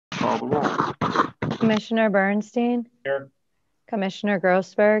call the roll. Commissioner Bernstein? Here. Commissioner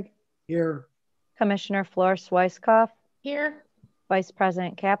Grossberg? Here. Commissioner Flores Weisskopf? Here. Vice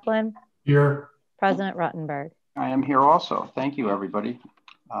President Kaplan? Here. President Ruttenberg. I am here also. Thank you, everybody.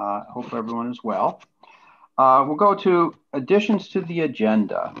 Hope everyone is well. We'll go to additions to the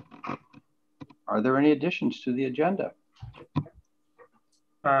agenda. Are there any additions to the agenda?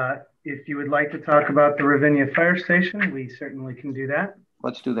 If you would like to talk about the Ravinia Fire Station, we certainly can do that.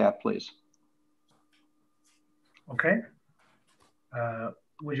 Let's do that, please. Okay.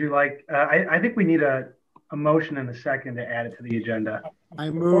 Would you like, I think we need a motion and a second to add it to the agenda.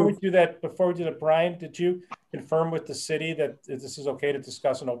 Before we do that, Brian, did you confirm with the city that this is okay to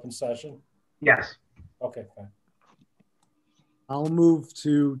discuss in open session? Yes. Okay, fine. I'll move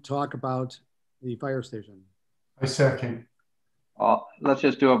to talk about the fire station. I second. Let's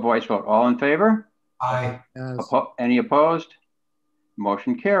just do a voice vote. All in favor? Aye. Yes. Any opposed?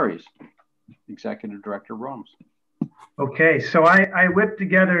 Motion carries. Executive Director Romes. Okay, so I whipped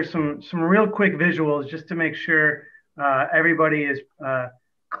together some real quick visuals just to make sure everybody is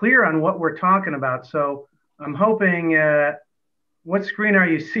clear on what we're talking about. So I'm hoping, what screen are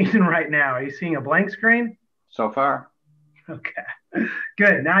you seeing right now? Are you seeing a blank screen? So far. Okay,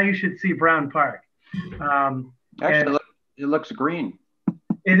 good. Now you should see Brown Park. Actually, it looks green.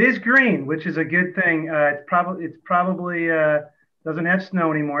 It is green, which is a good thing. It's probably doesn't have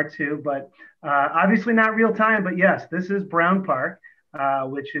snow anymore too, but obviously not real time. But yes, this is Brown Park,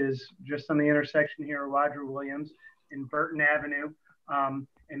 which is just on the intersection here of Roger Williams and Burton Avenue.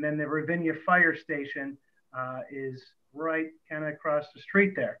 And then the Ravinia Fire Station is right kind of across the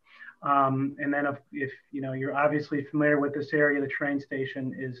street there. And then if you know, you're obviously familiar with this area, the train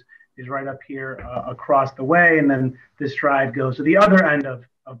station is right up here across the way. And then this drive goes to the other end of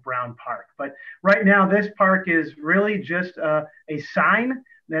Brown Park. But right now, this park is really just a sign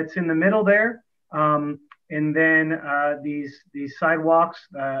that's in the middle there. And then these sidewalks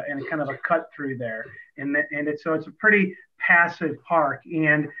and kind of a cut through there. So it's a pretty passive park.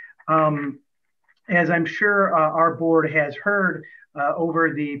 And as I'm sure our board has heard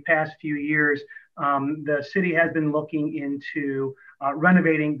over the past few years, the city has been looking into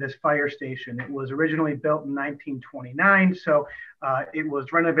renovating this fire station. It was originally built in 1929, so it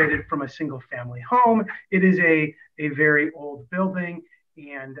was renovated from a single family home. It is a very old building,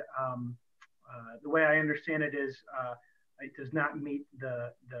 and the way I understand it is it does not meet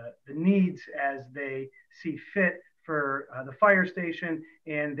the needs as they see fit for the fire station,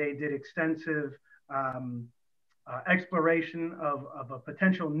 and they did extensive exploration of a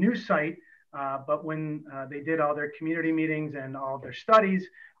potential new site. But when they did all their community meetings and all their studies,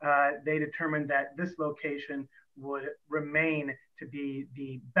 they determined that this location would remain to be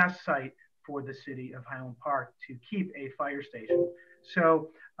the best site for the city of Highland Park to keep a fire station. So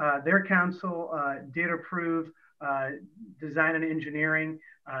their council did approve design and engineering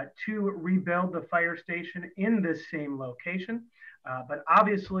to rebuild the fire station in this same location. But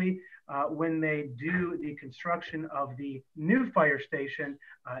obviously, when they do the construction of the new fire station,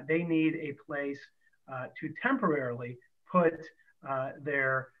 they need a place to temporarily put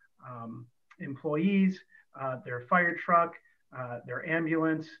their employees, their fire truck, their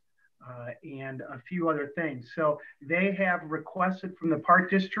ambulance, and a few other things. So they have requested from the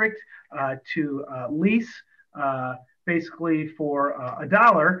Park District to lease basically for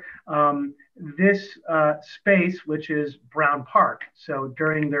 $1 this space, which is Brown Park. So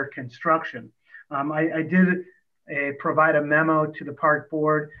during their construction, I did provide a memo to the park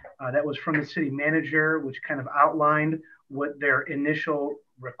board that was from the city manager, which kind of outlined what their initial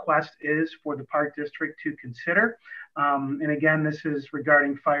request is for the Park District to consider. And again, this is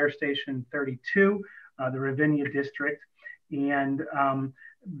regarding Fire Station 32, the Ravinia District. And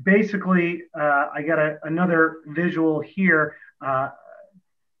basically, I got another visual here.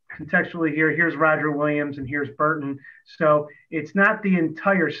 Contextually here, here's Roger Williams and here's Burton. So it's not the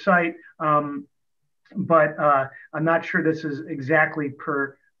entire site, but I'm not sure this is exactly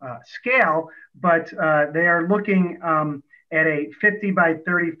per scale, but they are looking at a 50 by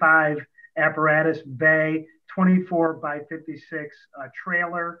 35 apparatus bay, 24 by 56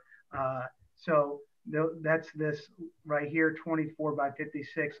 trailer. So that's this right here, 24 by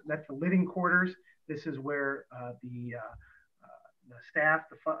 56. That's the living quarters. This is where the staff,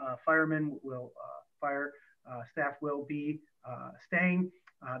 the firemen will, staff will be staying.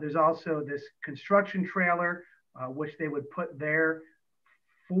 There's also this construction trailer, which they would put there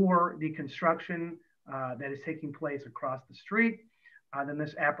for the construction that is taking place across the street. Then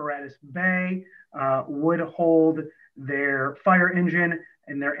this apparatus bay would hold their fire engine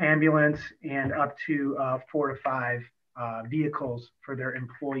and their ambulance and up to 4 to 5 vehicles for their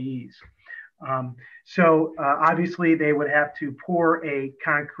employees. So obviously they would have to pour a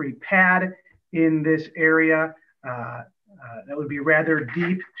concrete pad in this area that would be rather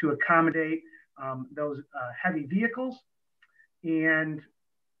deep to accommodate those heavy vehicles. And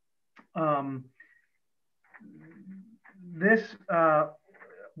this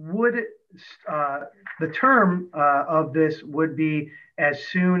would, the term of this would be as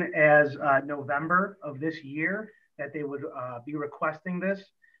soon as November of this year that they would be requesting this.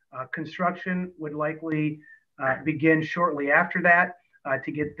 Construction would likely begin shortly after that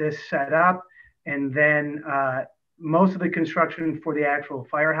to get this set up. And then most of the construction for the actual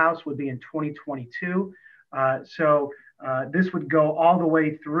firehouse would be in 2022. So this would go all the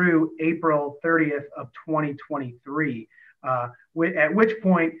way through April 30th of 2023, at which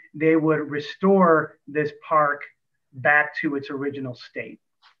point they would restore this park back to its original state.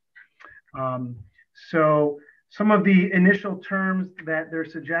 So some of the initial terms that they're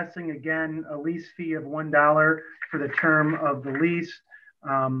suggesting, again, a lease fee of $1 for the term of the lease.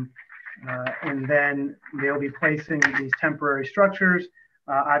 And then they'll be placing these temporary structures.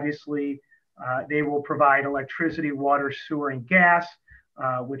 Obviously, they will provide electricity, water, sewer, and gas,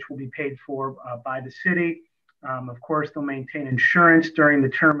 which will be paid for by the city. Of course, they'll maintain insurance during the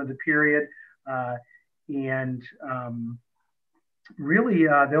term of the period. Really,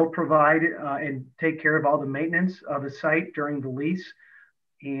 they'll provide and take care of all the maintenance of the site during the lease.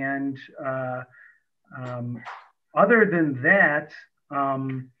 And other than that,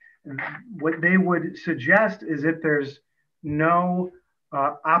 what they would suggest is if there's no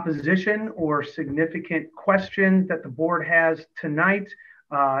opposition or significant questions that the board has tonight,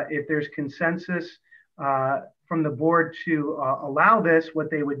 if there's consensus from the board to allow this, what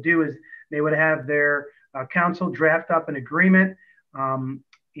they would do is they would have their council draft up an agreement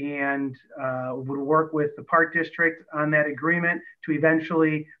and would work with the park district on that agreement to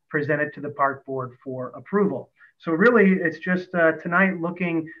eventually present it to the park board for approval. So really, it's just tonight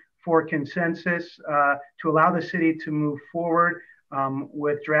looking for consensus to allow the city to move forward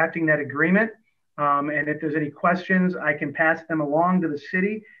with drafting that agreement. And if there's any questions, I can pass them along to the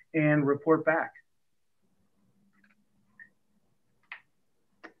city and report back.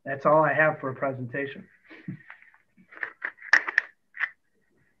 That's all I have for a presentation.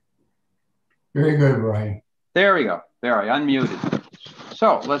 Very good, Brian. There we go. There, I unmuted.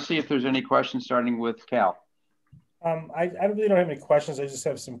 So let's see if there's any questions, starting with Cal. I really don't have any questions. I just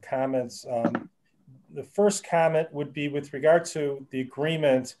have some comments. The first comment would be with regard to the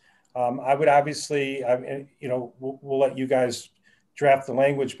agreement. I would obviously, we'll let you guys draft the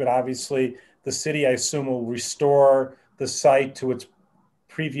language, but obviously the city, I assume, will restore the site to its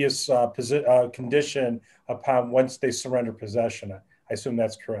previous condition upon once they surrender possession. I assume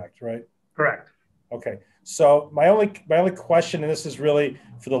that's correct, right? Correct. Okay. So my only question, and this is really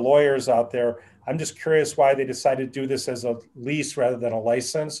for the lawyers out there, I'm just curious why they decided to do this as a lease rather than a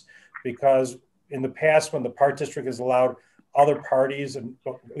license, because in the past, when the park district has allowed other parties and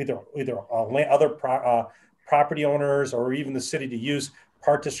either other property owners or even the city to use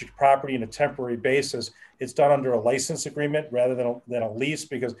park district property on a temporary basis, it's done under a license agreement rather than a lease,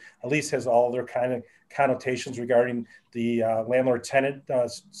 because a lease has all their kind of connotations regarding the landlord-tenant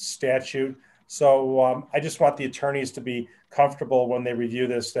statute. So I just want the attorneys to be comfortable when they review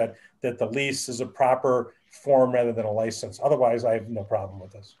this that the lease is a proper form rather than a license. Otherwise, I have no problem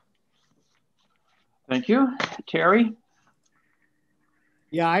with this. Thank you. Terry?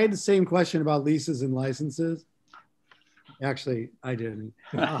 Yeah, I had the same question about leases and licenses. Actually, I didn't.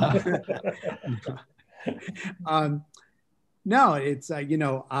 No, it's,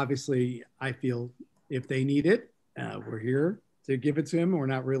 obviously I feel if they need it, we're here to give it to them. We're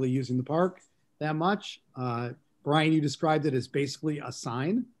not really using the park that much. Brian, you described it as basically a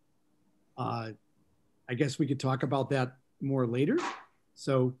sign. I guess we could talk about that more later.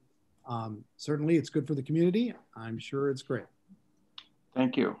 So certainly it's good for the community. I'm sure it's great.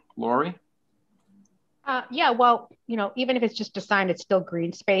 Thank you. Lori? Yeah, well, even if it's just a sign, it's still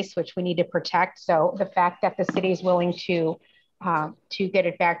green space, which we need to protect. So the fact that the city is willing to get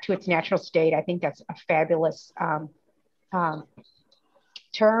it back to its natural state, I think that's a fabulous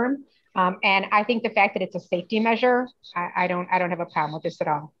term. And I think the fact that it's a safety measure, I don't have a problem with this at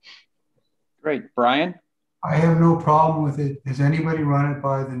all. Great. Brian? I have no problem with it. Has anybody run it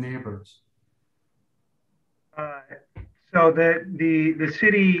by the neighbors? So the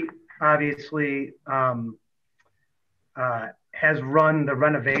city obviously has run the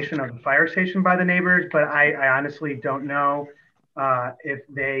renovation of the fire station by the neighbors, but I honestly don't know if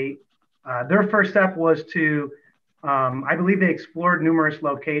they, their first step was to I believe they explored numerous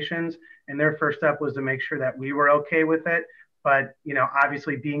locations, and their first step was to make sure that we were okay with it. But, you know,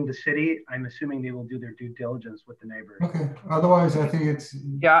 obviously being the city, I'm assuming they will do their due diligence with the neighbors. Okay. Otherwise, I think it's.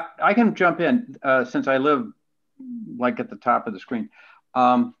 Yeah, I can jump in since I live like at the top of the screen.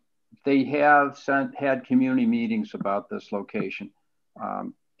 They have had community meetings about this location.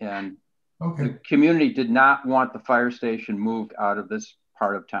 And Okay. the community did not want the fire station moved out of this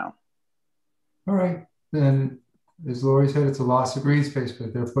part of town. All right. Then, as Lori said, it's a loss of green space,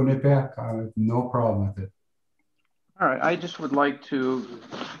 but they're putting it back. I have no problem with it. All right, I just would like to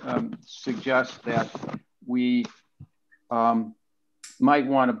suggest that we might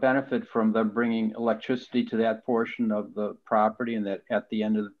want to benefit from them bringing electricity to that portion of the property, and that at the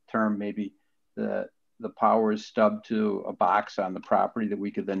end of the term, maybe the power is stubbed to a box on the property that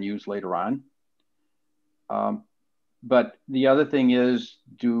we could then use later on. But the other thing is,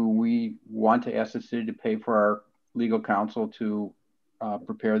 do we want to ask the city to pay for our legal counsel to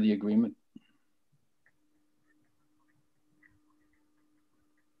prepare the agreement?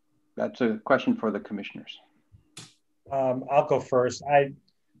 That's a question for the commissioners. I'll go first. I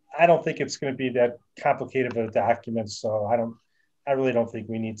don't think it's going to be that complicated of a document, so I really don't think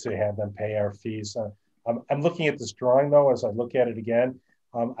we need to have them pay our fees. I'm looking at this drawing though, as I look at it again.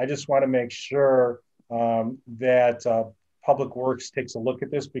 I just want to make sure that Public Works takes a look at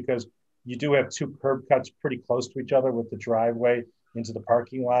this, because you do have two curb cuts pretty close to each other with the driveway into the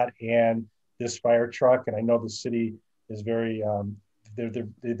parking lot and this fire truck. And I know the city is very,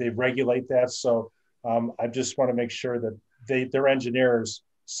 they regulate that. So I just want to make sure that their engineers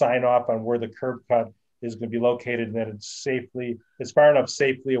sign off on where the curb cut is going to be located, and that it's far enough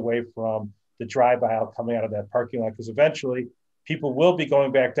safely away from the drive aisle coming out of that parking lot, because eventually people will be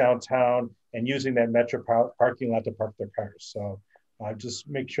going back downtown and using that Metro parking lot to park their cars. So just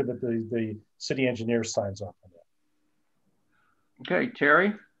make sure that the city engineer signs off on that. Okay,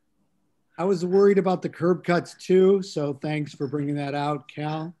 Terry? I was worried about the curb cuts too, so thanks for bringing that out,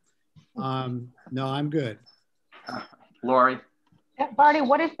 Cal. No, I'm good. Lori? Barney,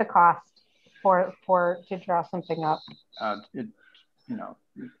 what is the cost to draw something up?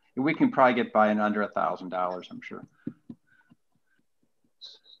 We can probably get by in under $1,000, I'm sure.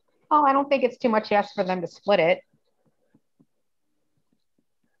 Oh, I don't think it's too much to ask for them to split it.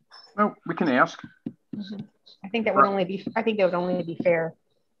 Well, we can ask. Mm-hmm. I think that would only be fair.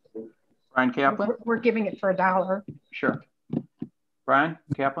 Brian Kaplan? We're giving it for $1. Sure. Brian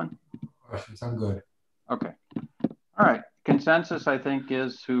Kaplan? Questions? I'm good. Okay. All right. Consensus, I think,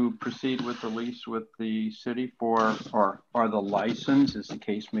 is to proceed with the lease with the city for, or the license, as the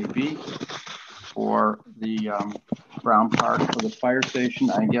case may be, for the Brown Park for the fire station.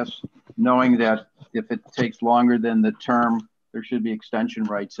 I guess knowing that if it takes longer than the term, there should be extension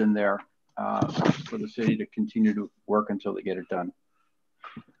rights in there for the city to continue to work until they get it done.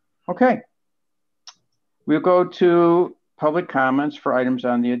 Okay. We'll go to public comments for items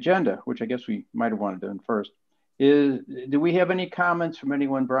on the agenda, which I guess we might have wanted to do first. Do we have any comments from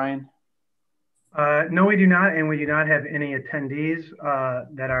anyone, Brian? No, we do not, and we do not have any attendees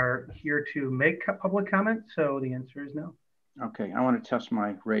that are here to make public comment, so the answer is no. Okay, I want to test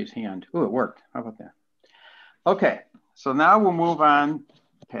my raised hand. Oh, it worked. How about that? Okay, so now we'll move on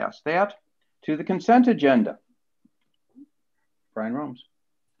past that to the consent agenda. Brian Romes.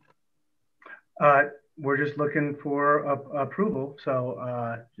 We're just looking for approval,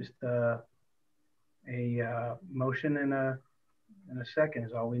 so just a motion and a second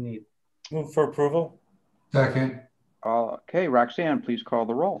is all we need. Move for approval. Second. Okay, Roxanne, please call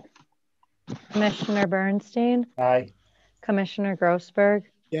the roll. Commissioner Bernstein? Aye. Commissioner Grossberg?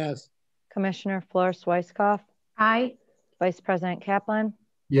 Yes. Commissioner Flores Weisskopf? Aye. Vice President Kaplan?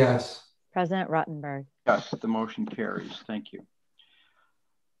 Yes. President Ruttenberg? Yes, the motion carries. Thank you.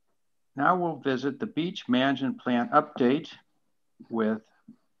 Now we'll visit the beach management plan update with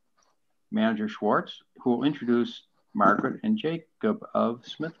Manager Schwartz, who will introduce Margaret and Jacob of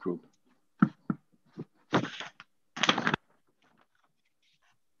Smith Group.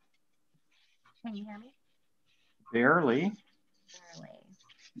 Can you hear me? Barely. Barely.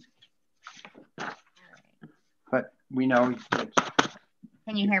 All right. But we know it's,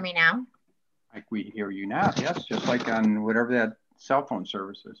 Can you hear me now? like we hear you now. Yes, just like on whatever that cell phone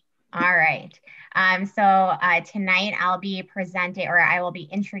service is. All right. So tonight I'll be presenting, or I will be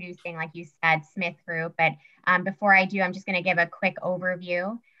introducing, like you said, Smith Group. But before I do, I'm just going to give a quick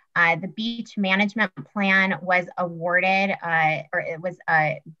overview. The beach management plan was awarded, or it was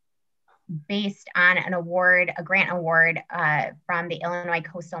based on an award, a grant award from the Illinois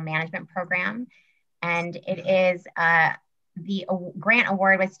Coastal Management Program. And it is The grant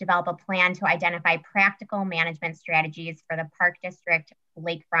award was to develop a plan to identify practical management strategies for the Park District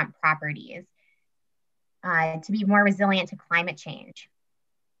lakefront properties to be more resilient to climate change.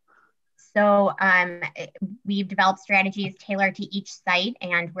 So we've developed strategies tailored to each site,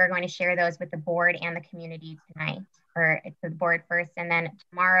 and we're going to share those with the board and the community tonight, or to the board first, and then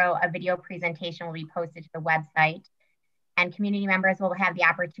tomorrow a video presentation will be posted to the website, and community members will have the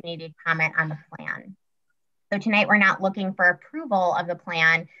opportunity to comment on the plan. So tonight we're not looking for approval of the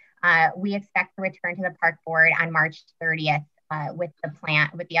plan. We expect to return to the park board on March 30th with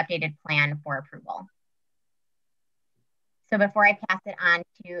the updated plan for approval. So before I pass it on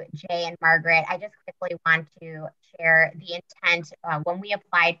to Jay and Margaret, I just quickly want to share the intent. When we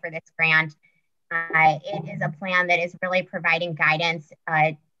applied for this grant, it is a plan that is really providing guidance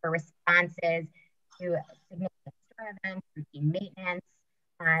for responses to significant storm events, routine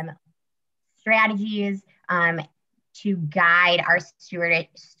maintenance, strategies to guide our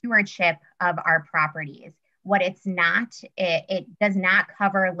stewardship of our properties. What it's not, it does not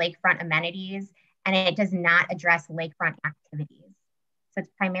cover lakefront amenities, and it does not address lakefront activities. So it's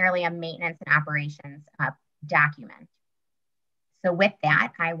primarily a maintenance and operations document. So with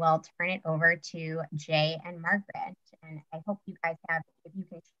that, I will turn it over to Jay and Margaret. And I hope you guys have, if you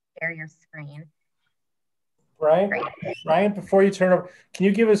can share your screen. Brian, before you turn over, can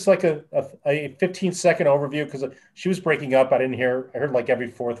you give us like a 15-second overview? Because she was breaking up. I didn't hear, I heard like every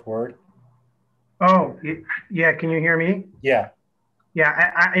fourth word. Oh, yeah. Can you hear me? Yeah.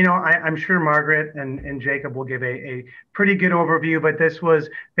 Yeah, I'm sure Margaret and Jacob will give a pretty good overview, but this was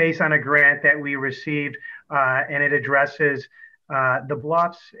based on a grant that we received, and it addresses the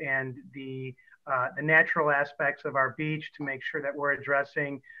bluffs and the natural aspects of our beach to make sure that we're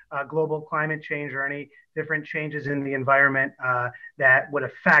addressing global climate change or any different changes in the environment that would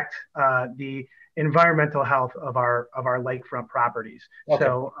affect the environmental health of our lakefront properties. Okay.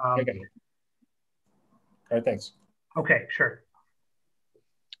 So, okay. All right, thanks. Okay, sure.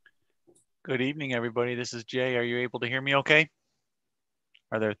 Good evening, everybody. This is Jay. Are you able to hear me okay?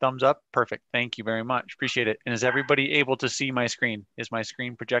 Are there thumbs up? Perfect. Thank you very much. Appreciate it. And is everybody able to see my screen? Is my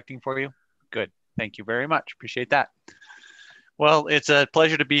screen projecting for you? Good. Thank you very much. Appreciate that. Well, it's a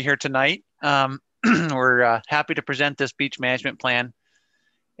pleasure to be here tonight. We're happy to present this beach management plan.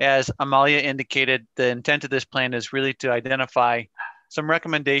 As Amalia indicated, the intent of this plan is really to identify some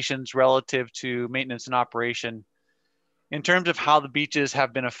recommendations relative to maintenance and operation in terms of how the beaches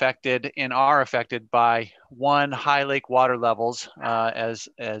have been affected and are affected by, one, high lake water levels, as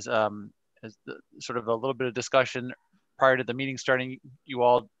sort of a little bit of discussion prior to the meeting starting. You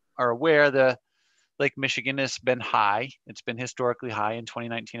all are aware the Lake Michigan has been high. It's been historically high in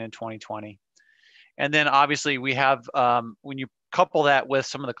 2019 and 2020. And then obviously we have, when you couple that with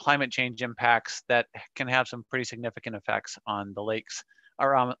some of the climate change impacts that can have some pretty significant effects on the lakes,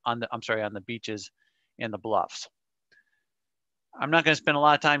 or on the beaches and the bluffs. I'm not going to spend a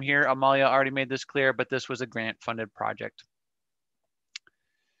lot of time here. Amalia already made this clear, but this was a grant-funded project.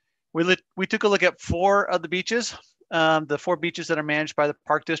 We took a look at 4 of the beaches, the 4 beaches that are managed by the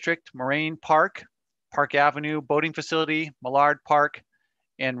Park District: Moraine Park, Park Avenue Boating Facility, Millard Park,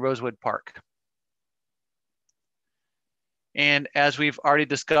 and Rosewood Park. And as we've already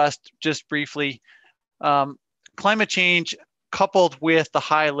discussed just briefly, climate change coupled with the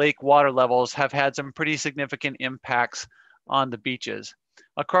high lake water levels have had some pretty significant impacts on the beaches.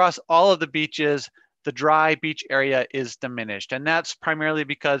 Across all of the beaches, the dry beach area is diminished. And that's primarily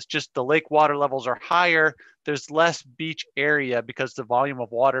because just the lake water levels are higher. There's less beach area because the volume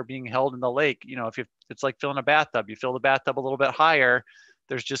of water being held in the lake, you know, it's like filling a bathtub, you fill the bathtub a little bit higher,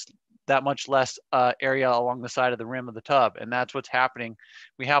 there's just that much less area along the side of the rim of the tub. And that's what's happening.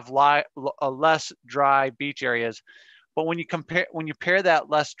 We have less dry beach areas. But when you pair that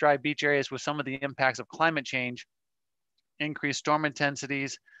less dry beach areas with some of the impacts of climate change, increased storm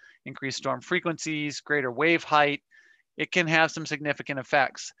intensities, increased storm frequencies, greater wave height, it can have some significant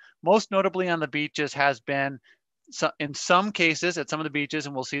effects. Most notably on the beaches has been, in some cases at some of the beaches,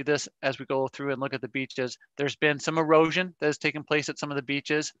 and we'll see this as we go through and look at the beaches, there's been some erosion that has taken place at some of the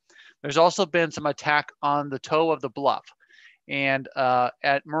beaches. There's also been some attack on the toe of the bluff. And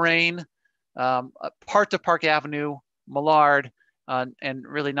at Moraine, parts of Park Avenue, Millard, and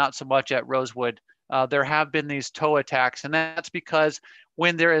really not so much at Rosewood, there have been these toe attacks. And that's because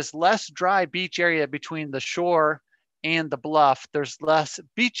when there is less dry beach area between the shore and the bluff, there's less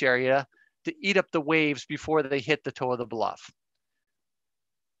beach area to eat up the waves before they hit the toe of the bluff.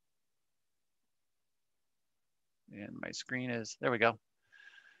 And my screen is, there we go.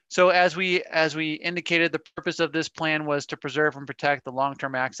 So as we indicated, the purpose of this plan was to preserve and protect the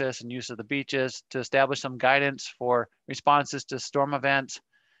long-term access and use of the beaches, to establish some guidance for responses to storm events,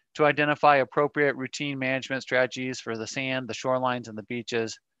 to identify appropriate routine management strategies for the sand, the shorelines, and the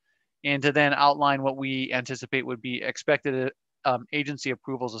beaches, and to then outline what we anticipate would be expected agency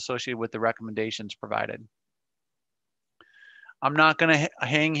approvals associated with the recommendations provided. I'm not going to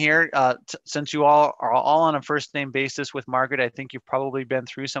hang here since you all are all on a first name basis with Margaret. I think you've probably been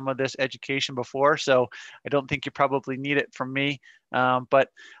through some of this education before, so I don't think you probably need it from me. I'll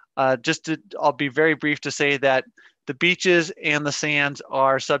be very brief to say that the beaches and the sands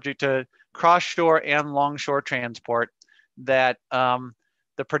are subject to cross shore and longshore transport, that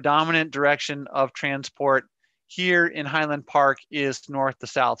the predominant direction of transport here in Highland Park is north to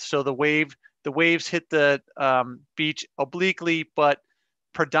south. So the waves hit the beach obliquely, but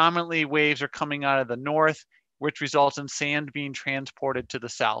predominantly waves are coming out of the north, which results in sand being transported to the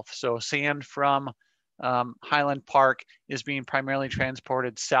south. So sand from Highland Park is being primarily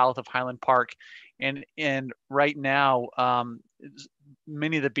transported south of Highland Park. And right now,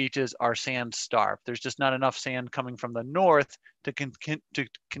 many of the beaches are sand starved. There's just not enough sand coming from the north to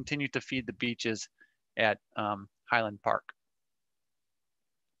continue to feed the beaches at Highland Park.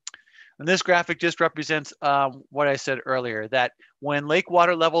 And this graphic just represents what I said earlier, that when lake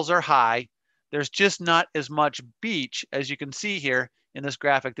water levels are high, there's just not as much beach, as you can see here in this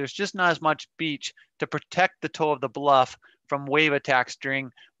graphic, there's just not as much beach to protect the toe of the bluff from wave attacks during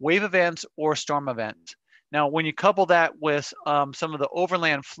wave events or storm events. Now, when you couple that with some of the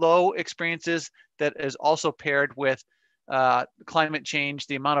overland flow experiences that is also paired with climate change,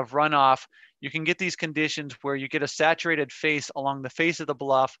 the amount of runoff, you can get these conditions where you get a saturated face along the face of the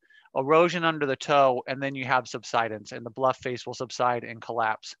bluff, erosion under the toe, and then you have subsidence, and the bluff face will subside and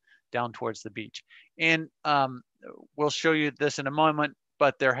collapse down towards the beach. And we'll show you this in a moment,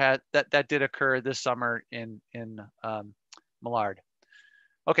 but that did occur this summer in Millard.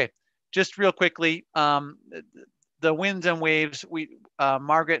 Okay, just real quickly, the winds and waves,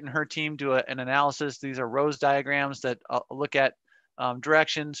 Margaret and her team do an analysis. These are rose diagrams that look at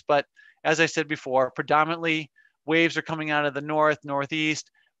directions, but as I said before, predominantly waves are coming out of the north, northeast.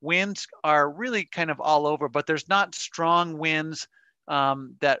 Winds are really kind of all over, but there's not strong winds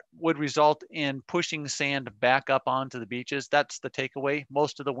that would result in pushing sand back up onto the beaches. That's the takeaway.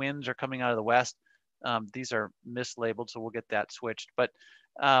 Most of the winds are coming out of the west. These are mislabeled, so we'll get that switched. But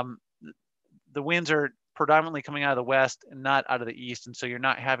the winds are predominantly coming out of the west and not out of the east. And so you're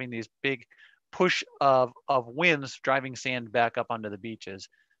not having these big push of winds driving sand back up onto the beaches.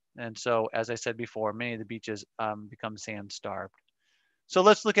 And so, as I said before, many of the beaches become sand starved. So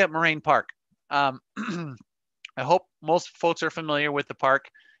let's look at Moraine Park. I hope most folks are familiar with the park.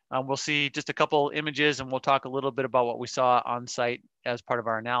 We'll see just a couple images and we'll talk a little bit about what we saw on site as part of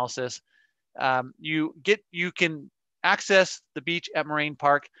our analysis. You can access the beach at Moraine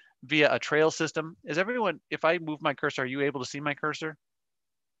Park via a trail system. Is everyone, if I move my cursor, are you able to see my cursor?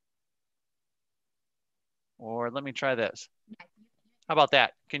 Or let me try this. How about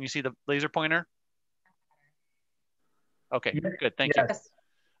that? Can you see the laser pointer? Okay, good, thank you. All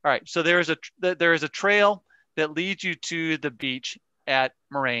right, so there is a trail that leads you to the beach at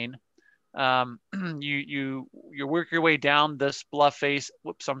Moraine. You work your way down this bluff face.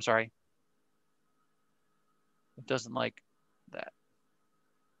 Whoops, I'm sorry. It doesn't like that.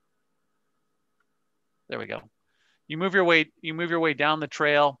 There we go. You move your way down the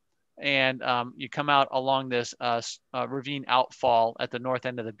trail, and you come out along this ravine outfall at the north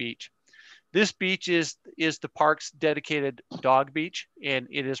end of the beach. This beach is the park's dedicated dog beach, and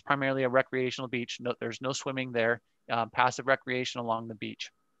it is primarily a recreational beach. There's no swimming there, passive recreation along the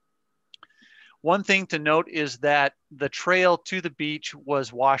beach. One thing to note is that the trail to the beach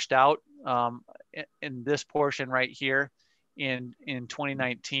was washed out in this portion right here in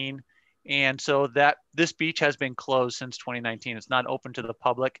 2019. And so this beach has been closed since 2019. It's not open to the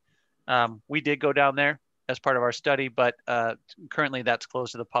public. We did go down there as part of our study, but currently that's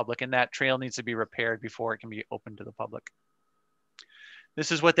closed to the public, and that trail needs to be repaired before it can be open to the public.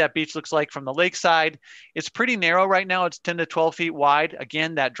 This is what that beach looks like from the lakeside. It's pretty narrow right now. It's 10 to 12 feet wide.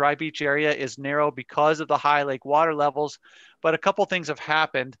 Again, that dry beach area is narrow because of the high lake water levels, but a couple things have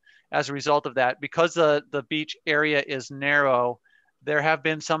happened as a result of that. Because the beach area is narrow, there have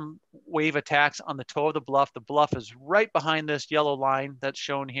been some wave attacks on the toe of the bluff. The bluff is right behind this yellow line that's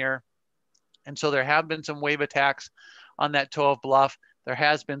shown here. And so there have been some wave attacks on that toe of bluff. There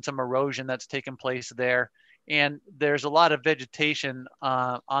has been some erosion that's taken place there. And there's a lot of vegetation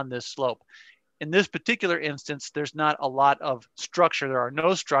on this slope. In this particular instance, there's not a lot of structure. There are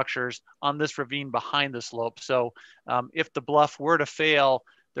no structures on this ravine behind the slope. So if the bluff were to fail,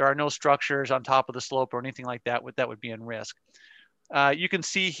 There are no structures on top of the slope or anything like that that would be in risk. You can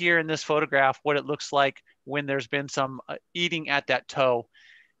see here in this photograph what it looks like when there's been some eating at that toe.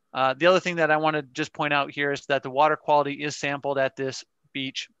 The other thing that I want to just point out here is that the water quality is sampled at this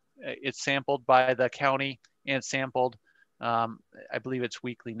beach. It's sampled by the county and sampled, I believe it's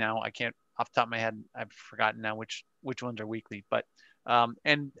weekly now. I can't, off the top of my head, I've forgotten now which ones are weekly. But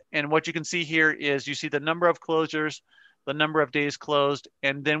and what you can see here is you see the number of closures, the number of days closed,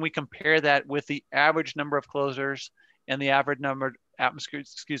 and then we compare that with the average number of closures and the average number,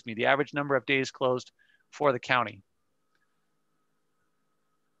 the average number of days closed for the county.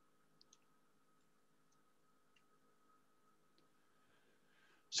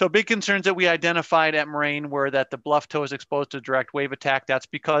 So big concerns that we identified at Moraine were that the bluff toe is exposed to direct wave attack. That's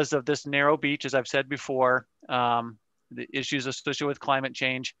because of this narrow beach, as I've said before, the issues associated with climate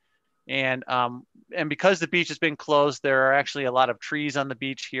change. And because the beach has been closed, there are actually a lot of trees on the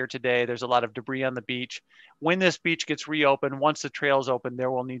beach here today. There's a lot of debris on the beach. When this beach gets reopened, once the trail's open, there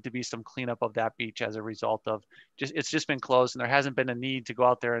will need to be some cleanup of that beach as a result of it's just been closed, and there hasn't been a need to go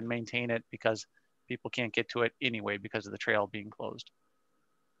out there and maintain it because people can't get to it anyway because of the trail being closed.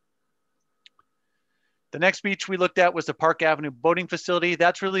 The next beach we looked at was the Park Avenue boating facility.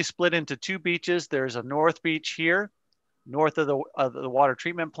 That's really split into two beaches. There's a north beach here, north of the water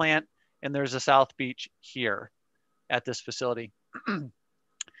treatment plant, and there's a south beach here at this facility.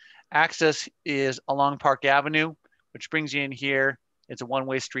 Access is along Park Avenue, which brings you in here. It's a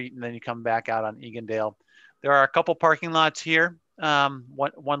one-way street, and then you come back out on Egendale. There are a couple parking lots here,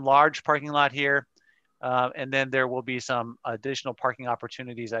 one large parking lot here, and then there will be some additional parking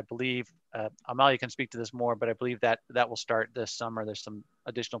opportunities, I believe. Amalia can speak to this more, but I believe that will start this summer. There's some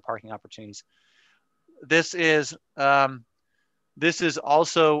additional parking opportunities. This is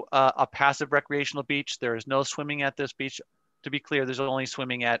also a passive recreational beach. There is no swimming at this beach. To be clear, there's only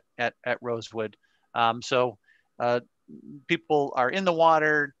swimming at Rosewood. So people are in the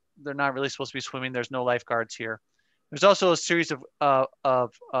water. They're not really supposed to be swimming. There's no lifeguards here. There's also a series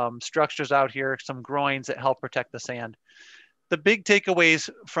of structures out here, some groins that help protect the sand. The big takeaways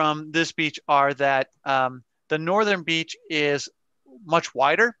from this beach are that the northern beach is much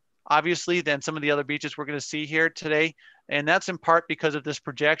wider, obviously, than some of the other beaches we're going to see here today. And that's in part because of this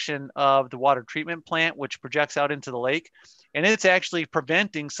projection of the water treatment plant, which projects out into the lake. And it's actually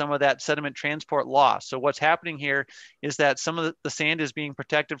preventing some of that sediment transport loss. So what's happening here is that some of the sand is being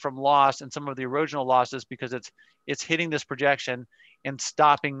protected from loss and some of the erosional losses because it's hitting this projection and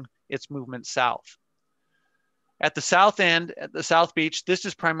stopping its movement south. At the south end, at the South Beach, this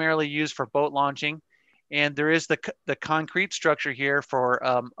is primarily used for boat launching. And there is the concrete structure here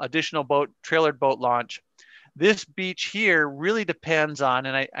for additional trailered boat launch. This beach here really depends on,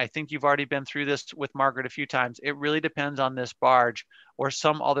 and I think you've already been through this with Margaret a few times, it really depends on this barge or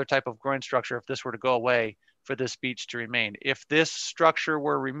some other type of groin structure if this were to go away for this beach to remain. If this structure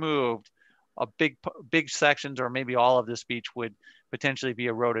were removed, big sections or maybe all of this beach would potentially be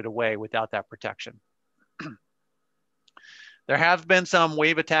eroded away without that protection. There have been some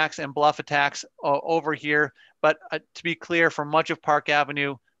wave attacks and bluff attacks over here, but to be clear, for much of Park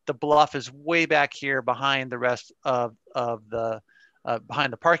Avenue, the bluff is way back here behind the rest of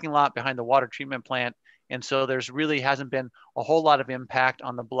behind the parking lot, behind the water treatment plant. And so there's really hasn't been a whole lot of impact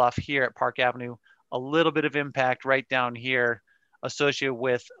on the bluff here at Park Avenue, a little bit of impact right down here associated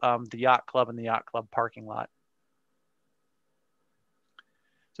with the yacht club and the yacht club parking lot.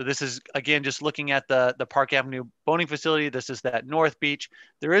 So this is, again, just looking at the Park Avenue boating facility. This is that North Beach.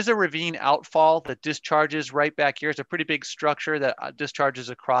 There is a ravine outfall that discharges right back here. It's a pretty big structure that discharges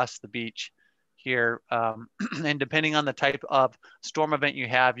across the beach here. And depending on the type of storm event you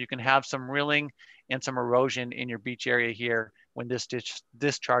have, you can have some rilling and some erosion in your beach area here when this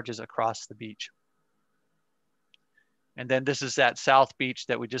discharges across the beach. And then this is that South Beach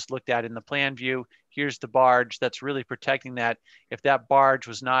that we just looked at in the plan view. Here's the barge that's really protecting that. If that barge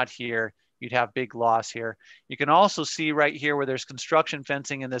was not here, you'd have big loss here. You can also see right here where there's construction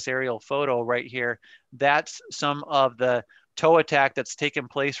fencing in this aerial photo right here. That's some of the tow attack that's taken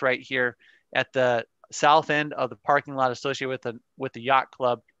place right here at the south end of the parking lot associated with the yacht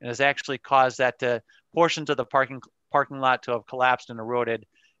club, and has actually caused that portions of the parking lot to have collapsed and eroded,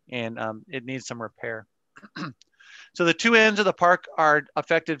 and it needs some repair. So the two ends of the park are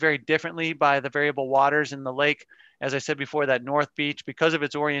affected very differently by the variable waters in the lake. As I said before, that North Beach, because of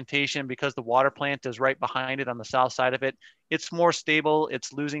its orientation, because the water plant is right behind it on the south side of it, it's more stable,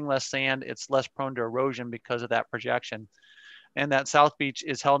 it's losing less sand, it's less prone to erosion because of that projection. And that South Beach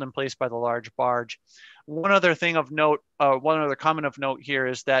is held in place by the large barge. One other thing of note, one other comment of note here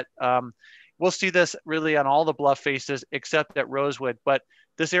is that we'll see this really on all the bluff faces except at Rosewood, but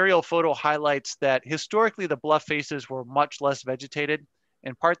This aerial photo highlights that historically the bluff faces were much less vegetated.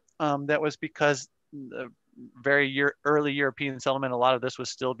 In part, that was because the very early European settlement, a lot of this was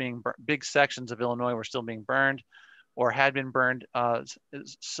still being big sections of Illinois were still being burned or had been burned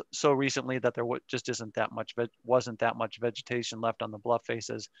so recently that there just wasn't that much vegetation left on the bluff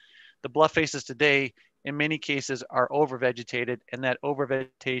faces. The bluff faces today, in many cases, are overvegetated, and that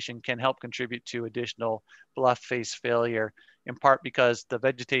overvegetation can help contribute to additional bluff face failure, in part because the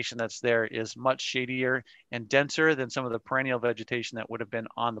vegetation that's there is much shadier and denser than some of the perennial vegetation that would have been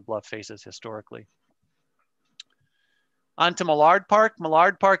on the bluff faces historically. On to Millard Park.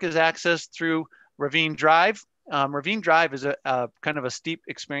 Millard Park is accessed through Ravine Drive. Ravine Drive is a kind of a steep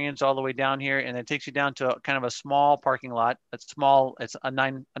experience all the way down here, and it takes you down to kind of a small parking lot. It's small. It's a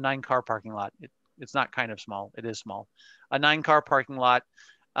nine car parking lot. It's not kind of small. It is small. A 9-car parking lot.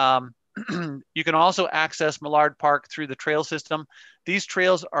 You can also access Millard Park through the trail system. These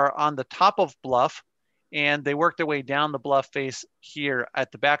trails are on the top of bluff, and they work their way down the bluff face here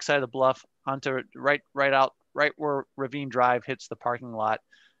at the backside of the bluff onto right where Ravine Drive hits the parking lot.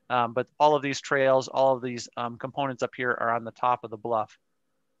 But all of these trails, all of these components up here are on the top of the bluff.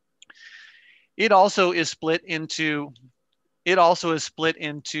 It also is split into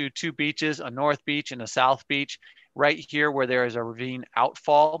two beaches, a north beach and a south beach, right here where there is a ravine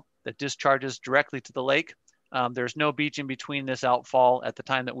outfall that discharges directly to the lake. There's no beach in between this outfall at the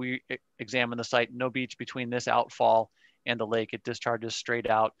time that we examined the site, no beach between this outfall and the lake. It discharges straight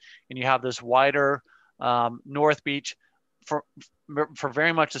out. And you have this wider north beach for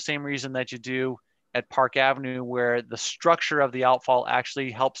very much the same reason that you do at Park Avenue, where the structure of the outfall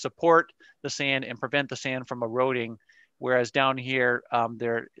actually helps support the sand and prevent the sand from eroding. Whereas down here,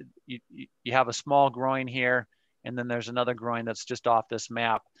 you have a small groin here, and then there's another groin that's just off this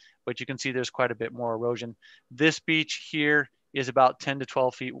map. But you can see there's quite a bit more erosion. This beach here is about 10 to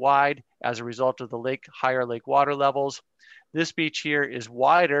 12 feet wide as a result of the higher lake water levels. This beach here is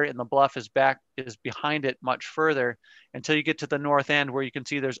wider, and the bluff is behind it much further until you get to the north end, where you can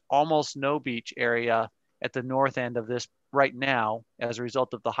see there's almost no beach area at the north end of this right now as a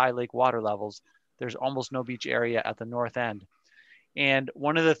result of the high lake water levels. There's almost no beach area at the north end. And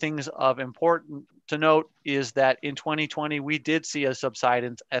one of the things of important to note is that in 2020, we did see a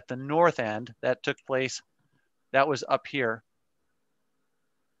subsidence at the north end that took place. That was up here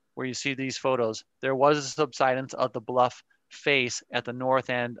where you see these photos. There was a subsidence of the bluff face at the north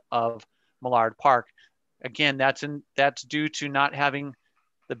end of Millard Park. Again, that's due to not having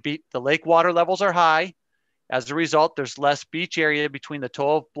the lake water levels are high. As a result, there's less beach area between the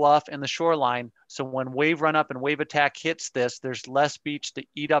toe of bluff and the shoreline. So when wave run up and wave attack hits this, there's less beach to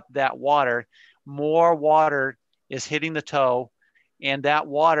eat up that water. More water is hitting the toe, and that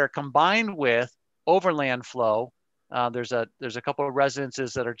water combined with overland flow. There's a couple of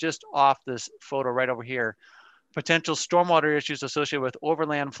residences that are just off this photo right over here. Potential stormwater issues associated with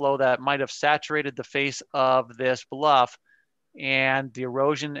overland flow that might have saturated the face of this bluff, and the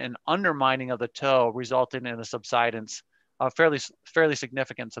erosion and undermining of the toe resulted in a subsidence, a fairly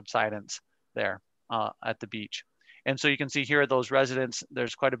significant subsidence there at the beach. And so you can see here those residents,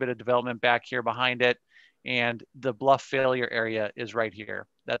 there's quite a bit of development back here behind it, and the bluff failure area is right here.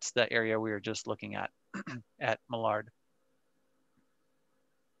 That's the area we were just looking at at Millard.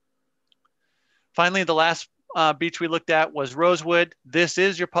 Finally, the last beach we looked at was Rosewood. This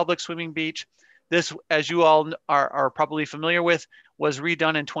is your public swimming beach. This, as you all are probably familiar with, was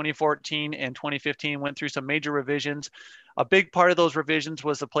redone in 2014 and 2015, went through some major revisions. A big part of those revisions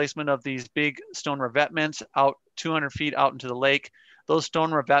was the placement of these big stone revetments out 200 feet out into the lake. Those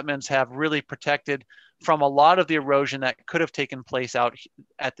stone revetments have really protected from a lot of the erosion that could have taken place out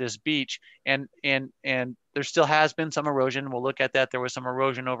at this beach. And there still has been some erosion. We'll look at that. There was some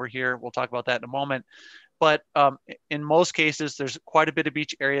erosion over here. We'll talk about that in a moment. But in most cases, there's quite a bit of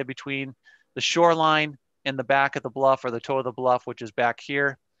beach area between the shoreline and the back of the bluff, or the toe of the bluff, which is back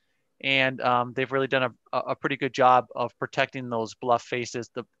here. And they've really done a pretty good job of protecting those bluff faces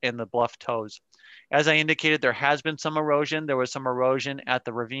and the bluff toes. As I indicated, there has been some erosion. There was some erosion at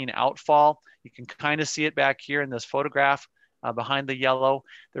the ravine outfall. You can kind of see it back here in this photograph behind the yellow.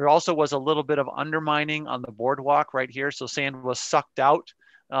 There also was a little bit of undermining on the boardwalk right here. So sand was sucked out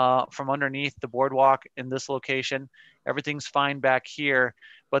from underneath the boardwalk in this location. Everything's fine back here,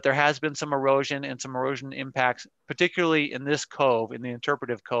 but there has been some erosion and some erosion impacts, particularly in this cove, in the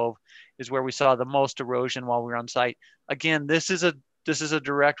interpretive cove, is where we saw the most erosion while we were on site. Again, this is a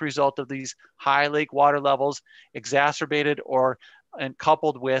direct result of these high lake water levels exacerbated and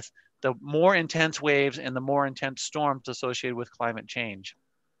coupled with the more intense waves and the more intense storms associated with climate change.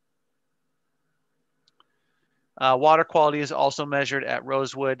 Water quality is also measured at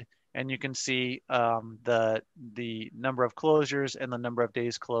Rosewood, and you can see the number of closures and the number of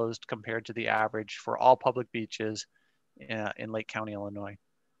days closed compared to the average for all public beaches in Lake County, Illinois.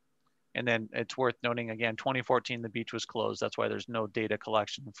 And then it's worth noting again, 2014, the beach was closed. That's why there's no data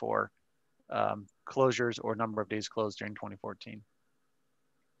collection for closures or number of days closed during 2014.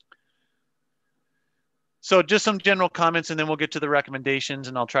 So just some general comments, and then we'll get to the recommendations,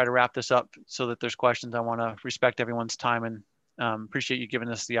 and I'll try to wrap this up so that there's questions. I want to respect everyone's time and appreciate you giving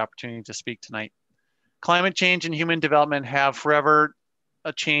us the opportunity to speak tonight. Climate change and human development have forever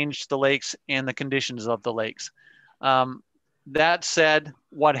changed the lakes and the conditions of the lakes. That said,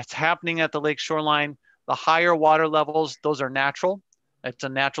 what's happening at the lake shoreline, the higher water levels, those are natural. It's a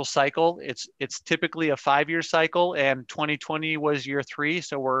natural cycle. It's typically a 5-year cycle, and 2020 was year 3.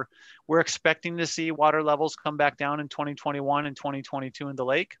 So we're expecting to see water levels come back down in 2021 and 2022 in the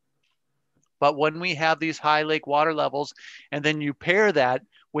lake. But when we have these high lake water levels, and then you pair that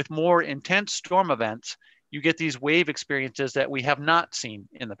with more intense storm events, you get these wave experiences that we have not seen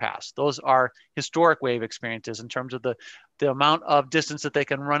in the past. Those are historic wave experiences in terms of the amount of distance that they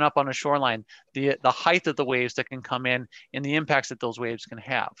can run up on a shoreline, the height of the waves that can come in, and the impacts that those waves can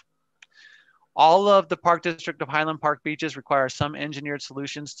have. All of the Park District of Highland Park beaches require some engineered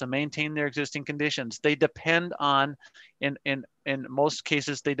solutions to maintain their existing conditions. They depend on, in most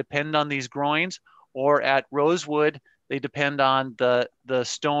cases, they depend on these groins, or at Rosewood, they depend on the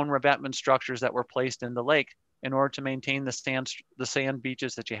stone revetment structures that were placed in the lake in order to maintain the sand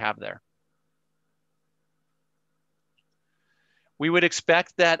beaches that you have there. We would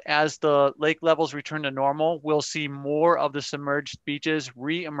expect that as the lake levels return to normal, we'll see more of the submerged beaches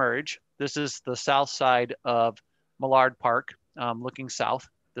re-emerge. This is the south side of Millard Park, looking south.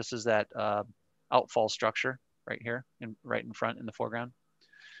 This is that outfall structure right here, right in front in the foreground.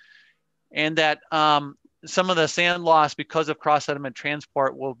 And that some of the sand loss because of cross sediment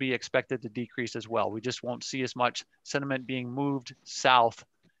transport will be expected to decrease as well. We just won't see as much sediment being moved south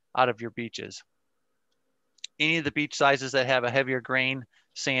out of your beaches. Any of the beach sizes that have a heavier grain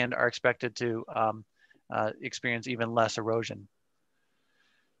sand are expected to experience even less erosion.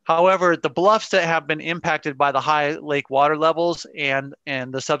 However, the bluffs that have been impacted by the high lake water levels and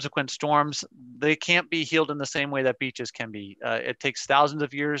the subsequent storms, they can't be healed in the same way that beaches can be. It takes thousands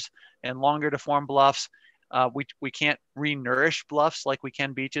of years and longer to form bluffs. We can't re-nourish bluffs like we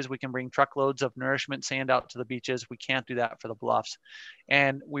can beaches. We can bring truckloads of nourishment sand out to the beaches. We can't do that for the bluffs.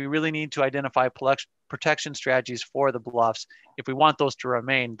 And we really need to identify protection strategies for the bluffs if we want those to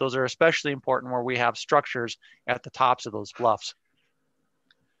remain. Those are especially important where we have structures at the tops of those bluffs.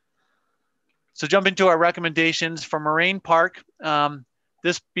 So jump into our recommendations for Moraine Park.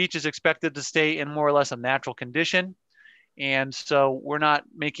 This beach is expected to stay in more or less a natural condition. And so we're not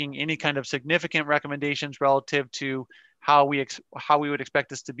making any kind of significant recommendations relative to how we would expect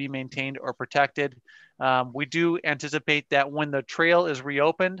this to be maintained or protected. We do anticipate that when the trail is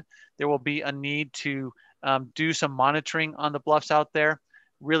reopened, there will be a need to do some monitoring on the bluffs out there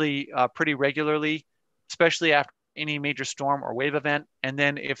really pretty regularly, especially after any major storm or wave event. And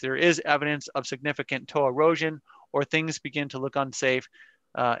then if there is evidence of significant toe erosion or things begin to look unsafe,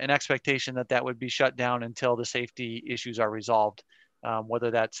 an expectation that would be shut down until the safety issues are resolved,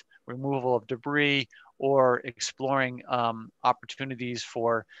 whether that's removal of debris or exploring opportunities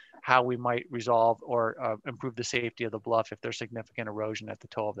for how we might resolve or improve the safety of the bluff if there's significant erosion at the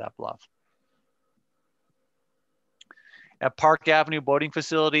toe of that bluff. At Park Avenue Boating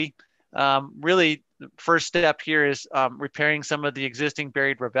Facility, really the first step here is repairing some of the existing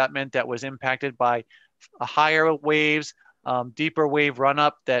buried revetment that was impacted by higher waves, deeper wave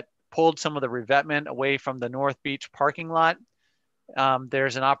run-up that pulled some of the revetment away from the North Beach parking lot.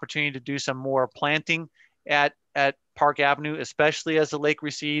 There's an opportunity to do some more planting at Park Avenue, especially as the lake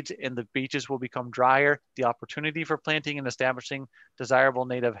recedes and the beaches will become drier. The opportunity for planting and establishing desirable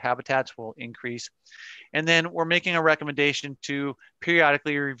native habitats will increase. And then we're making a recommendation to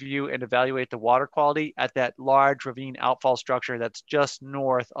periodically review and evaluate the water quality at that large ravine outfall structure that's just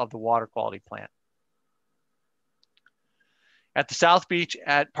north of the water quality plant. At the South Beach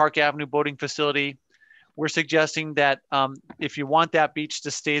at Park Avenue Boating Facility, we're suggesting that if you want that beach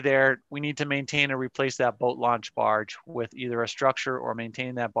to stay there, we need to maintain or replace that boat launch barge with either a structure or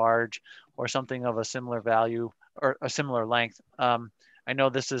maintain that barge or something of a similar value or a similar length. I know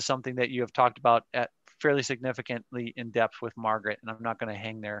this is something that you have talked about at fairly significantly in depth with Margaret, and I'm not going to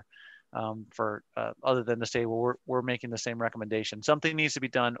hang there for other than to say, well, we're making the same recommendation. Something needs to be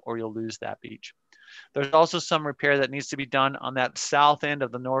done or you'll lose that beach. There's also some repair that needs to be done on that south end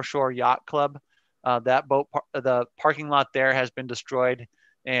of the North Shore Yacht Club. The parking lot there has been destroyed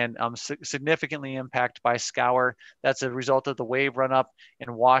and significantly impacted by scour. That's a result of the wave run up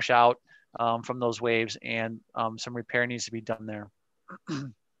and wash out from those waves, and some repair needs to be done there.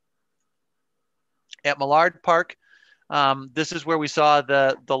 At Millard Park, this is where we saw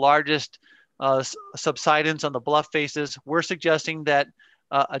the largest subsidence on the bluff faces. We're suggesting that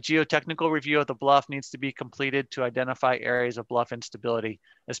a geotechnical review of the bluff needs to be completed to identify areas of bluff instability,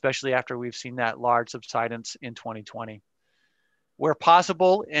 especially after we've seen that large subsidence in 2020. Where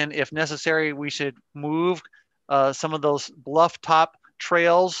possible, and if necessary, we should move some of those bluff top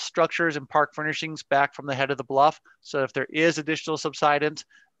trails, structures, and park furnishings back from the head of the bluff. So if there is additional subsidence,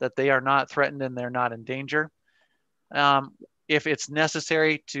 that they are not threatened and they're not in danger. If it's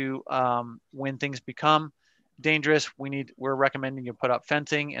necessary to, when things become dangerous, we're recommending you put up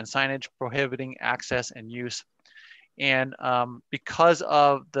fencing and signage prohibiting access and use. And because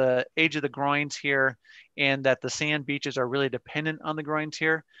of the age of the groins here and that the sand beaches are really dependent on the groins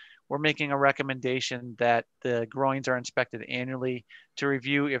here, we're making a recommendation that the groins are inspected annually to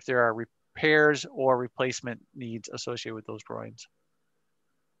review if there are repairs or replacement needs associated with those groins.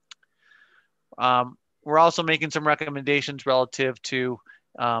 We're also making some recommendations relative to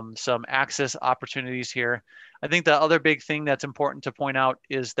some access opportunities here. I think the other big thing that's important to point out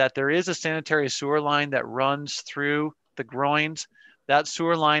is that there is a sanitary sewer line that runs through the groins. That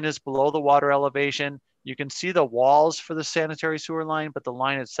sewer line is below the water elevation. You can see the walls for the sanitary sewer line, but the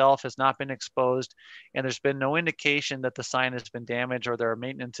line itself has not been exposed, and there's been no indication that the sign has been damaged or there are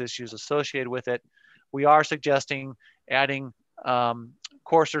maintenance issues associated with it. We are suggesting adding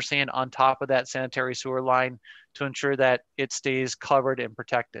coarser sand on top of that sanitary sewer line to ensure that it stays covered and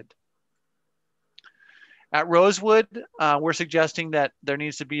protected. At Rosewood, we're suggesting that there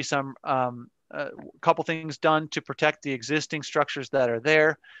needs to be some couple things done to protect the existing structures that are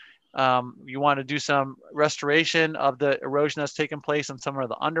there. You want to do some restoration of the erosion that's taken place and some of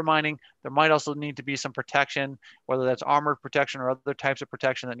the undermining. There might also need to be some protection, whether that's armored protection or other types of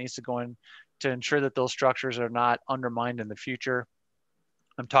protection that needs to go in to ensure that those structures are not undermined in the future.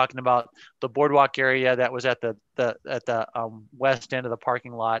 I'm talking about the boardwalk area that was at the west end of the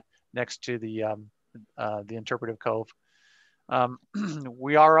parking lot next to the interpretive cove.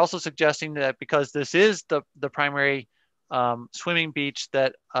 We are also suggesting that because this is the primary swimming beach,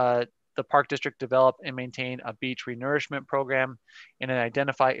 that the park district develop and maintain a beach renourishment program and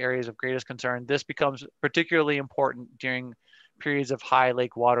identify areas of greatest concern. This becomes particularly important during periods of high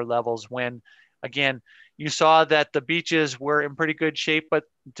lake water levels when, again, you saw that the beaches were in pretty good shape, but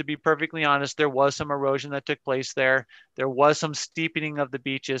to be perfectly honest, there was some erosion that took place there. There was some steepening of the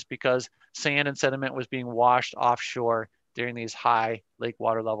beaches because sand and sediment was being washed offshore during these high lake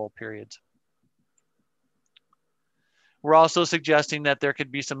water level periods. We're also suggesting that there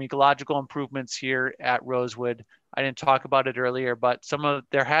could be some ecological improvements here at Rosewood. I didn't talk about it earlier, but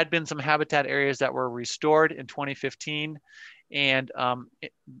there had been some habitat areas that were restored in 2015. And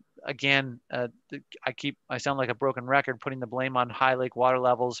again, I sound like a broken record putting the blame on high lake water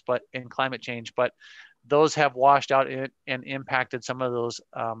levels, but in climate change, but those have washed out and impacted some of those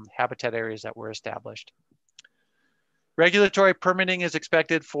habitat areas that were established. Regulatory permitting is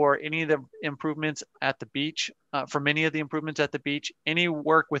expected for any of the improvements at the beach. For many of the improvements at the beach, any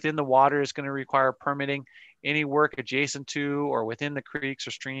work within the water is going to require permitting. Any work adjacent to or within the creeks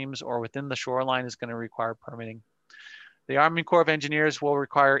or streams or within the shoreline is going to require permitting. The Army Corps of Engineers will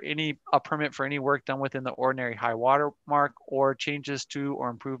require a permit for any work done within the ordinary high water mark or changes to or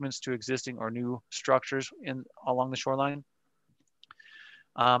improvements to existing or new structures along the shoreline.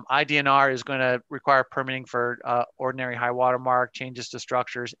 IDNR is going to require permitting for ordinary high water mark, changes to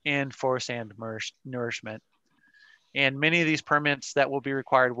structures, and for sand nourishment. And many of these permits that will be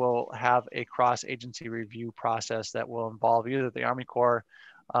required will have a cross-agency review process that will involve either the Army Corps,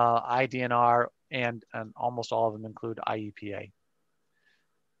 IDNR, and almost all of them include IEPA.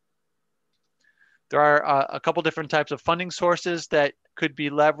 There are a couple different types of funding sources that could be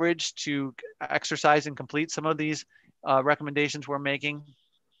leveraged to exercise and complete some of these recommendations we're making.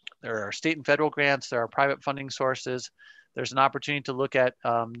 There are state and federal grants, there are private funding sources, there's an opportunity to look at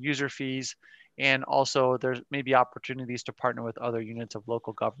user fees, and also there may be opportunities to partner with other units of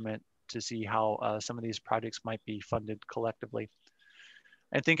local government to see how some of these projects might be funded collectively.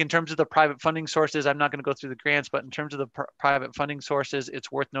 I think in terms of the private funding sources, I'm not going to go through the grants, but in terms of the private funding sources,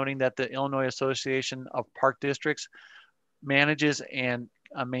 it's worth noting that the Illinois Association of Park Districts manages and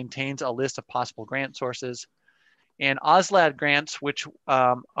maintains a list of possible grant sources. And OSLAD grants, which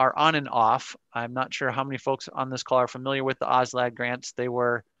are on and off. I'm not sure how many folks on this call are familiar with the OSLAD grants. They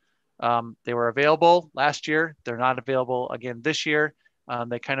were available last year. They're not available again this year.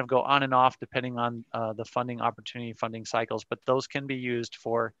 They kind of go on and off depending on the funding opportunity, funding cycles, but those can be used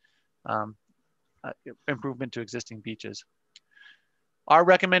for improvement to existing beaches. Our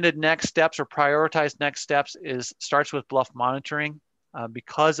recommended next steps or prioritized next steps starts with bluff monitoring.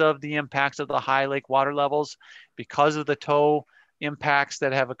 Because of the impacts of the high lake water levels, because of the tow impacts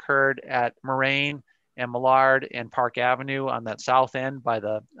that have occurred at Moraine and Millard and Park Avenue on that south end by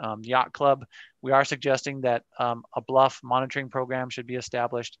the yacht club, we are suggesting that a bluff monitoring program should be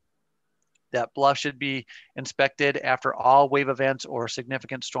established. That bluff should be inspected after all wave events or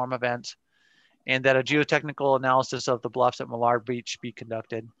significant storm events, and that a geotechnical analysis of the bluffs at Millard Beach be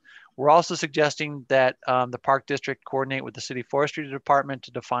conducted. We're also suggesting that the Park District coordinate with the City Forestry Department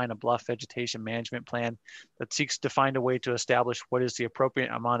to define a bluff vegetation management plan that seeks to find a way to establish what is the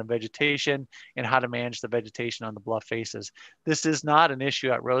appropriate amount of vegetation and how to manage the vegetation on the bluff faces. This is not an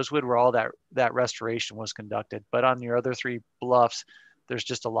issue at Rosewood where all that restoration was conducted, but on your other three bluffs, there's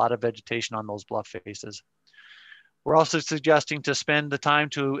just a lot of vegetation on those bluff faces. We're also suggesting to spend the time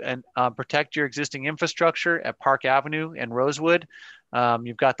to protect your existing infrastructure at Park Avenue and Rosewood.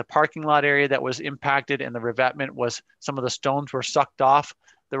 You've got the parking lot area that was impacted, and the revetment was, some of the stones were sucked off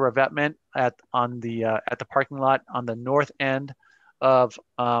the revetment at the parking lot on the north end of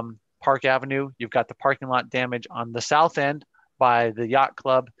Park Avenue. You've got the parking lot damage on the south end by the yacht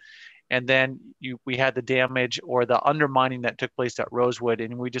club. And then we had the damage or the undermining that took place at Rosewood.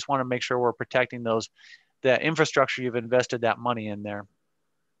 And we just want to make sure we're protecting the infrastructure you've invested that money in there.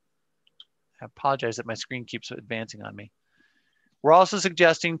 I apologize that my screen keeps advancing on me. We're also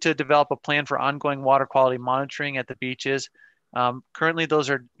suggesting to develop a plan for ongoing water quality monitoring at the beaches. Currently, those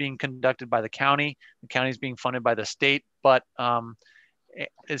are being conducted by the county. The county is being funded by the state, but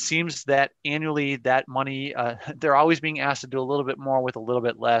it seems that annually that money, they're always being asked to do a little bit more with a little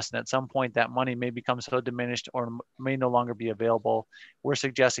bit less. And at some point that money may become so diminished or may no longer be available. We're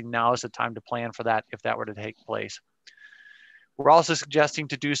suggesting now is the time to plan for that if that were to take place. We're also suggesting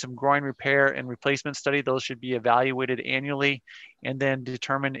to do some groin repair and replacement study. Those should be evaluated annually and then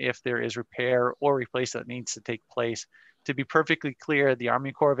determine if there is repair or replacement that needs to take place. To be perfectly clear, the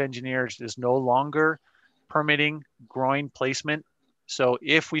Army Corps of Engineers is no longer permitting groin placement. So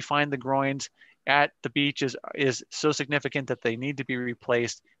if we find the groins at the beach is so significant that they need to be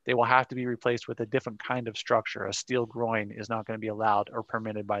replaced, they will have to be replaced with a different kind of structure. A steel groin is not going to be allowed or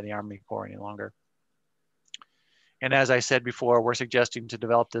permitted by the Army Corps any longer. And as I said before, we're suggesting to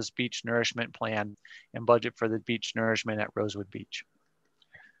develop this beach nourishment plan and budget for the beach nourishment at Rosewood Beach.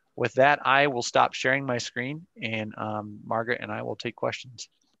 With that, I will stop sharing my screen, and Margaret and I will take questions.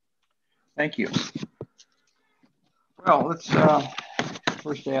 Thank you. Well, let's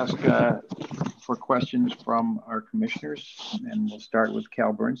first ask for questions from our commissioners, and we'll start with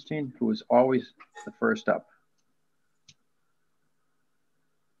Cal Bernstein, who is always the first up.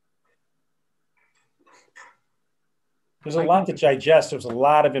 There's a lot to digest. There's a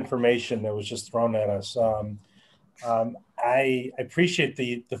lot of information that was just thrown at us. I appreciate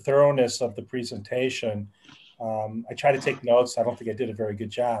the thoroughness of the presentation. I try to take notes. I don't think I did a very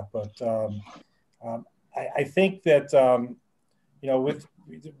good job, but I think that, with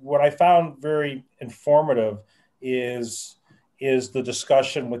what I found very informative is the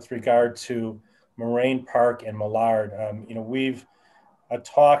discussion with regard to Moraine Park and Millard. We've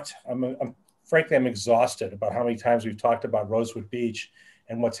talked, frankly, I'm exhausted about how many times we've talked about Rosewood Beach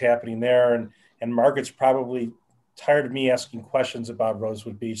and what's happening there. And Margaret's probably tired of me asking questions about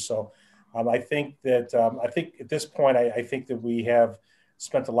Rosewood Beach. So I think that at this point, I think that we have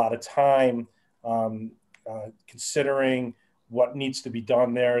spent a lot of time considering what needs to be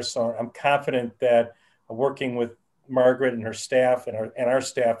done there. So I'm confident that working with Margaret and her staff and our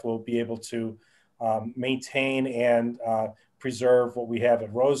staff will be able to maintain and preserve what we have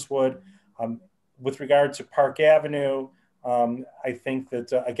at Rosewood. With regard to Park Avenue, I think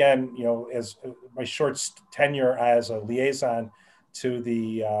that, again, as my short tenure as a liaison to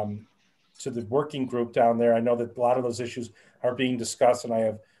the working group down there, I know that a lot of those issues are being discussed, and I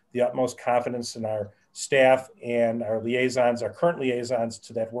have the utmost confidence in our staff and our liaisons, our current liaisons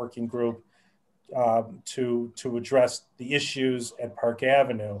to that working group to address the issues at Park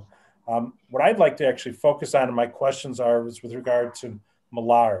Avenue. What I'd like to actually focus on in my questions is with regard to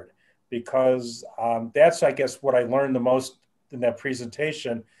Millard, because that's, I guess, what I learned the most in that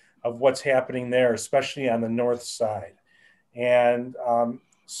presentation of what's happening there, especially on the north side. And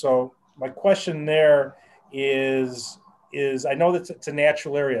so my question there is I know that it's a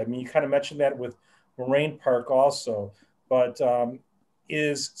natural area. I mean, you kind of mentioned that with Moraine Park also, but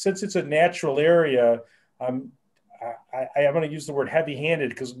since it's a natural area, I'm going to use the word heavy-handed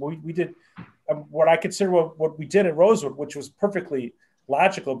because we did what I consider what we did at Rosewood, which was perfectly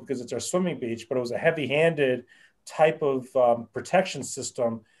logical because it's our swimming beach, but it was a heavy-handed type of protection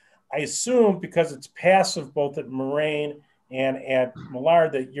system. I assume because it's passive both at Moraine and at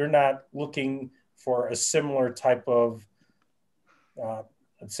Millard that you're not looking for a similar type of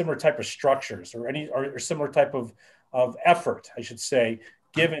structures or similar type of effort, I should say,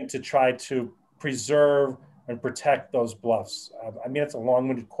 given to try to preserve and protect those bluffs. I mean, it's a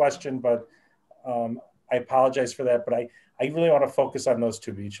long-winded question, but I apologize for that. But I really want to focus on those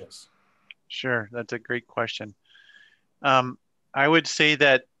two beaches. Sure, that's a great question. I would say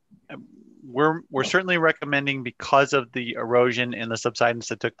that we're certainly recommending, because of the erosion and the subsidence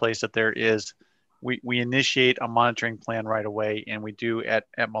that took place, that we initiate a monitoring plan right away, and we do at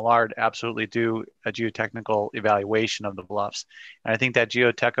Millard absolutely do a geotechnical evaluation of the bluffs. And I think that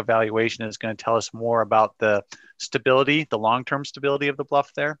geotech evaluation is going to tell us more about the stability, the long-term stability of the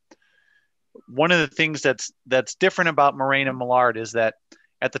bluff there. One of the things that's different about Moraine and Millard is that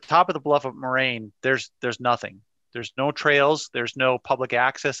at the top of the bluff of Moraine, there's nothing. There's no trails. There's no public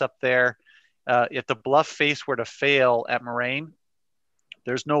access up there. If the bluff face were to fail at Moraine,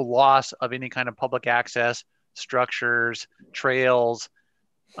 there's no loss of any kind of public access, structures, trails,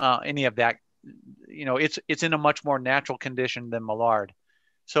 any of that. You know, it's in a much more natural condition than Millard.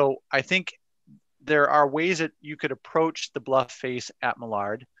 So I think there are ways that you could approach the bluff face at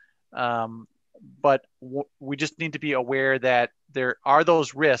Millard, but we just need to be aware that there are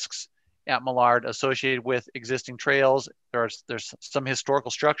those risks at Millard associated with existing trails. There's some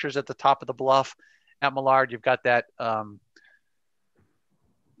historical structures at the top of the bluff at Millard. You've got that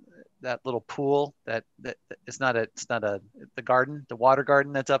that little pool that it's not the garden, the water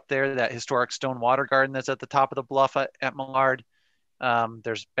garden that's up there, that historic stone water garden that's at the top of the bluff at Millard.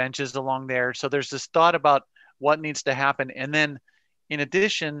 There's benches along there. So there's this thought about what needs to happen. And then in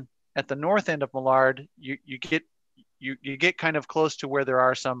addition, at the north end of Millard, you get kind of close to where there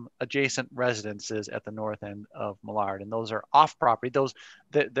are some adjacent residences at the north end of Millard, and those are off property.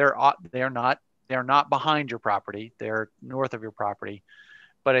 They're not behind your property. They're north of your property.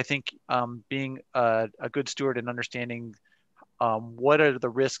 But I think being a good steward and understanding what are the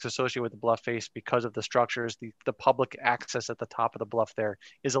risks associated with the bluff face because of the structures, the public access at the top of the bluff there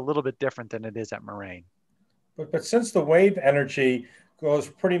is a little bit different than it is at Moraine. But since the wave energy goes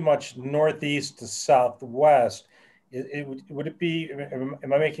pretty much northeast to southwest, would it be, am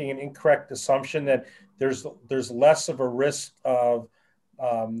I making an incorrect assumption that there's less of a risk of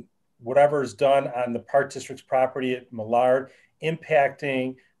whatever is done on the Park District's property at Millard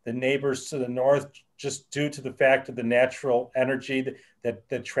impacting the neighbors to the north just due to the fact of the natural energy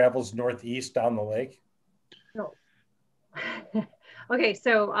that travels northeast down the lake? No. Okay,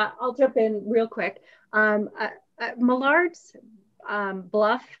 so I'll jump in real quick. Millard's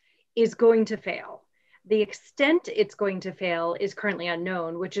bluff is going to fail. The extent it's going to fail is currently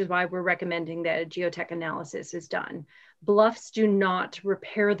unknown, which is why we're recommending that a geotech analysis is done. Bluffs do not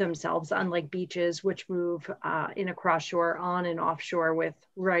repair themselves, unlike beaches, which move in a cross shore, on and offshore with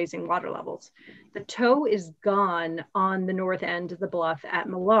rising water levels. The toe is gone on the north end of the bluff at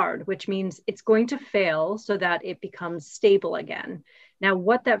Millard, which means it's going to fail so that it becomes stable again. Now,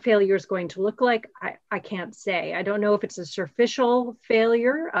 what that failure is going to look like, I can't say. I don't know if it's a superficial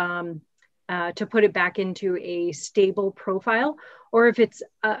failure to put it back into a stable profile, or if it's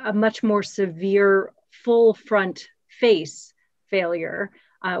a much more severe full front face failure,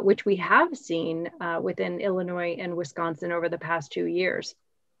 which we have seen within Illinois and Wisconsin over the past 2 years.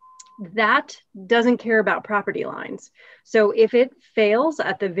 That doesn't care about property lines. So if it fails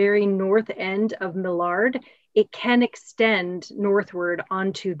at the very north end of Millard, it can extend northward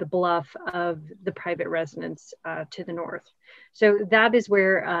onto the bluff of the private residence to the north. So that is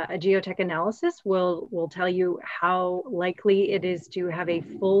where a geotech analysis will tell you how likely it is to have a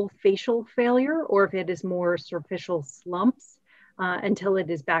full facial failure, or if it is more superficial slumps until it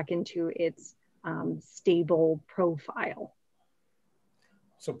is back into its stable profile.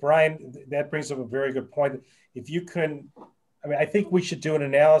 So Brian, that brings up a very good point. If you can, I mean, I think we should do an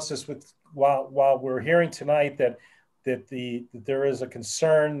analysis with, while we're hearing tonight that there is a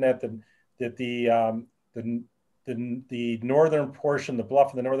concern that the northern portion, the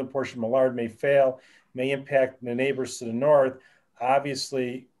bluff in the northern portion of Millard may fail, may impact the neighbors to the north.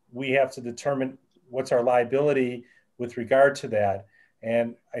 Obviously, we have to determine what's our liability with regard to that.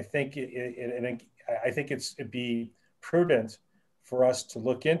 And I think it'd be prudent for us to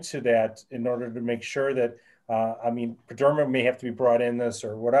look into that in order to make sure that, I mean, Perdurma may have to be brought in this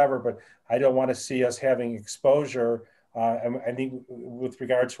or whatever, but I don't want to see us having exposure. I think with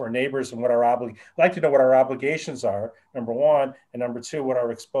regard to our neighbors and what our I'd like to know what our obligations are, number one, and number two, what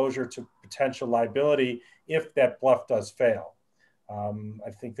our exposure to potential liability if that bluff does fail.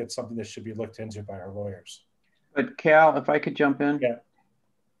 I think that's something that should be looked into by our lawyers. But Cal, if I could jump in.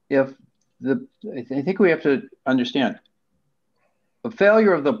 Yeah. I think we have to understand, a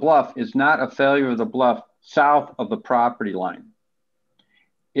failure of the bluff is not a failure of the bluff south of the property line.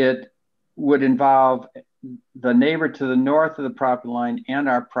 It would involve the neighbor to the north of the property line and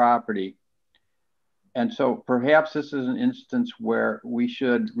our property. And so perhaps this is an instance where we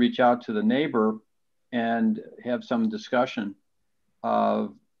should reach out to the neighbor and have some discussion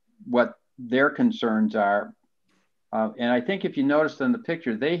of what their concerns are. And I think if you noticed in the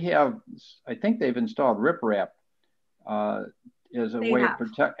picture, they have, I think they've installed riprap as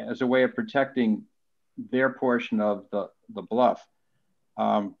a way of protecting their portion of the bluff,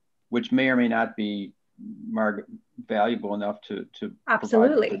 which may or may not be valuable enough to absolutely provide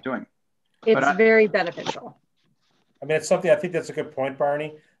what they're doing. It's very beneficial. I mean, it's something, I think that's a good point,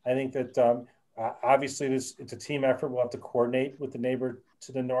 Barney. I think that obviously it's a team effort. We'll have to coordinate with the neighbor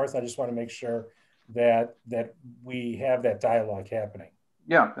to the north. I just want to make sure that we have that dialogue happening.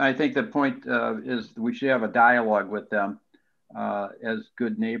 Yeah, I think the point is we should have a dialogue with them as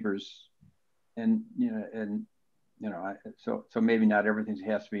good neighbors, and so maybe not everything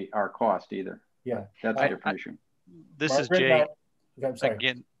has to be our cost either. Yeah, that's a different issue. This is Jay.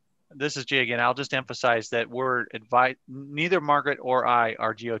 Again, this is Jay again. I'll just emphasize that neither Margaret or I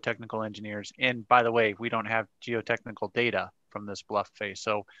are geotechnical engineers, and by the way, we don't have geotechnical data from this bluff face.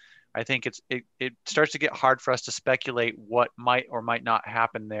 So I think it starts to get hard for us to speculate what might or might not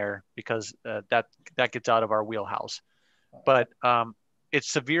happen there, because that gets out of our wheelhouse. But it's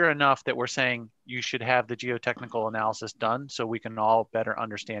severe enough that we're saying you should have the geotechnical analysis done so we can all better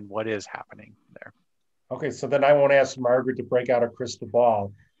understand what is happening there. Okay, so then I won't ask Margaret to break out a crystal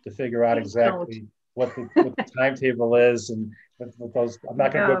ball to figure out exactly what the timetable is, and those. I'm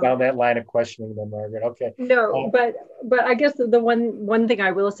not going to go down that line of questioning them, Margaret. Okay. No, but I guess the one thing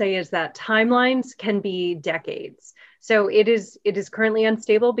I will say is that timelines can be decades. So it is currently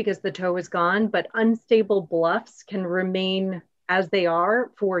unstable because the toe is gone, but unstable bluffs can remain as they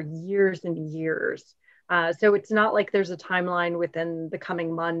are for years and years. So it's not like there's a timeline within the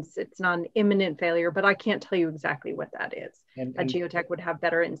coming months. It's not an imminent failure, but I can't tell you exactly what that is. And a geotech would have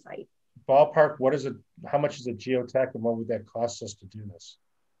better insight. Ballpark, what is it? How much is a geotech, and what would that cost us to do this?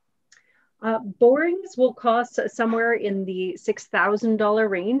 Borings will cost somewhere in the $6,000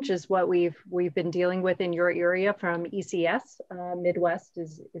 range, is what we've been dealing with in your area from ECS. Midwest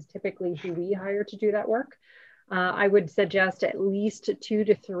is typically who we hire to do that work. I would suggest at least 2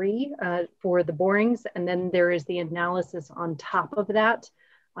 to 3 for the borings, and then there is the analysis on top of that.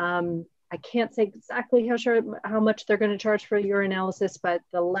 I can't say exactly how much they're going to charge for your analysis, but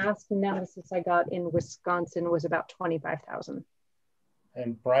the last analysis I got in Wisconsin was about $25,000.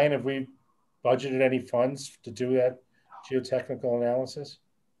 And Brian, have we budgeted any funds to do that geotechnical analysis?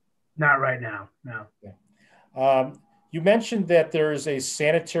 Not right now, no. Yeah. You mentioned that there is a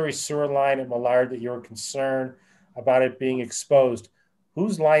sanitary sewer line at Millard that you're concerned about it being exposed.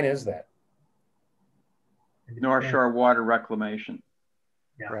 Whose line is that? North Shore Water Reclamation.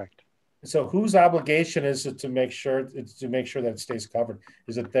 Yeah. Correct. So whose obligation is it to make sure that it stays covered?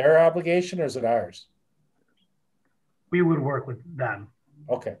 Is it their obligation or is it ours? We would work with them.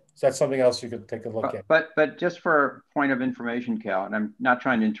 Okay, so that's something else you could take a look at. But just for a point of information, Cal, and I'm not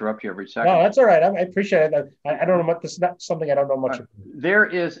trying to interrupt you every second. No, that's all right. I appreciate it. I don't know what this is, not something I don't know much about. There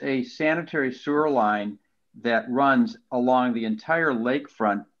is a sanitary sewer line that runs along the entire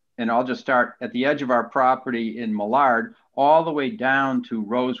lakefront, and I'll just start at the edge of our property in Millard, all the way down to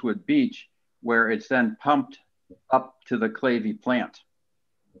Rosewood Beach, where it's then pumped up to the Clavey plant.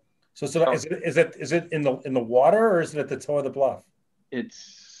 So is it in the water, or is it at the toe of the bluff?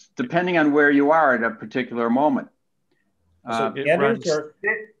 It's depending on where you are at a particular moment. And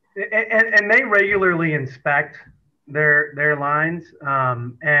they regularly inspect their lines.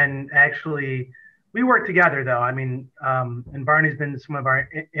 And actually, we work together, though. I mean, and Barney's been to some of our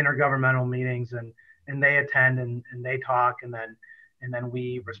intergovernmental meetings, and they attend and they talk, and then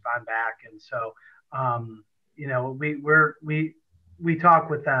we respond back. And so, we talk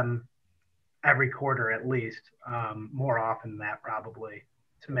with them every quarter at least, more often than that probably,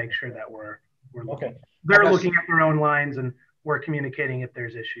 to make sure that we're okay. They're looking at their own lines and we're communicating if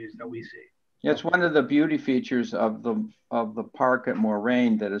there's issues that we see. Yeah, it's one of the beauty features of the park at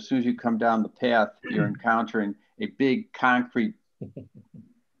Moraine, that as soon as you come down the path, you're encountering a big concrete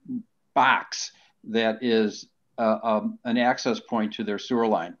box that is an access point to their sewer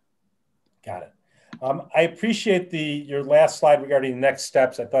line. Got it. I appreciate your last slide regarding the next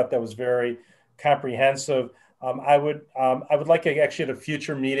steps. I thought that was very comprehensive. I would like to actually at a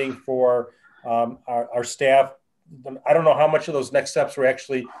future meeting for our staff I don't know how much of those next steps we're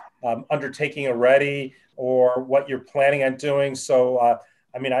actually undertaking already or what you're planning on doing. So,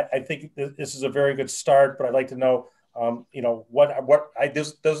 I mean, I think this is a very good start, but I'd like to know, you know,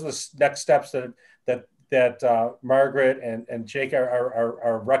 those are the next steps that Margaret and Jake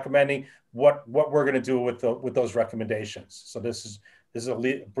are recommending. What we're going to do with those recommendations. So this is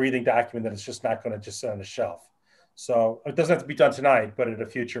a breathing document that is just not going to just sit on the shelf. So it doesn't have to be done tonight, but at a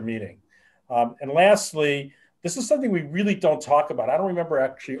future meeting. And lastly, this is something we really don't talk about. I don't remember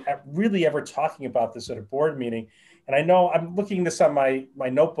actually really ever talking about this at a board meeting. And I know I'm looking this on my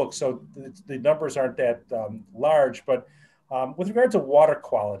notebook, so the numbers aren't that large, but with regard to water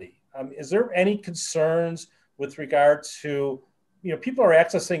quality, is there any concerns with regard to, you know, people are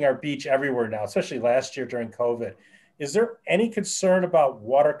accessing our beach everywhere now, especially last year during COVID. Is there any concern about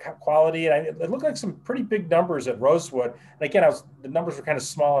water quality? And it looked like some pretty big numbers at Rosewood. And again, the numbers were kind of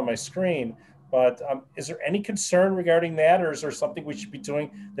small on my screen, but is there any concern regarding that? Or is there something we should be doing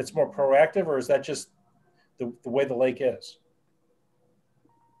that's more proactive, or is that just the way the lake is?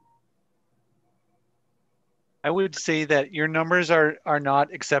 I would say that your numbers are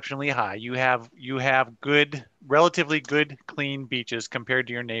not exceptionally high. You have good, relatively good, clean beaches compared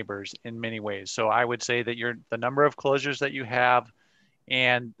to your neighbors in many ways. So I would say that the number of closures that you have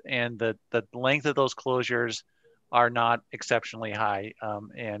and the length of those closures are not exceptionally high,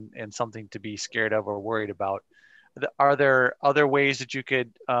 and something to be scared of or worried about. Are there other ways that you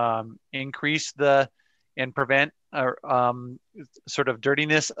could increase and prevent sort of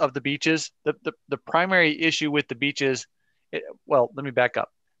dirtiness of the beaches? The primary issue with the beaches, well, let me back up.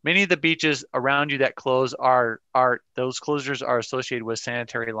 Many of the beaches around you that close those closures are associated with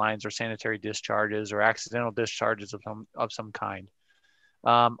sanitary lines or sanitary discharges or accidental discharges of some kind.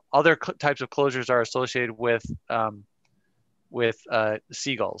 Other types of closures are associated with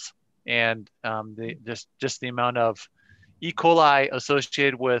seagulls, and just the amount of E. coli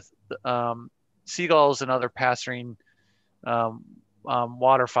associated with seagulls and other passerine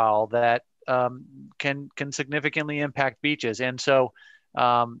waterfowl that can significantly impact beaches. And so,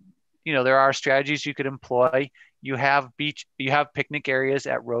 you know, there are strategies you could employ. You have picnic areas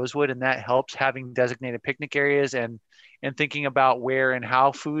at Rosewood, and that helps, having designated picnic areas and thinking about where and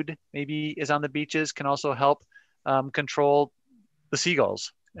how food maybe is on the beaches can also help control the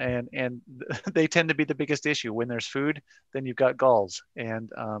seagulls. And they tend to be the biggest issue. When there's food, then you've got gulls.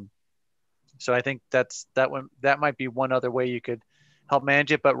 And so I think that might be one other way you could help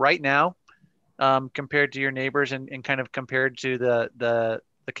manage it. But right now, compared to your neighbors and kind of compared to the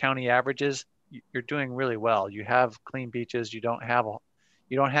county averages, you're doing really well. You have clean beaches. You don't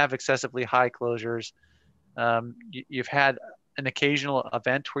have excessively high closures. You've had an occasional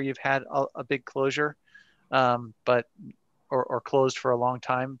event where you've had a big closure, but closed for a long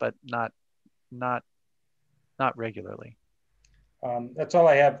time, but not regularly. That's all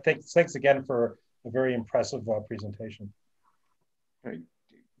I have. Thanks again for a very impressive presentation. Okay.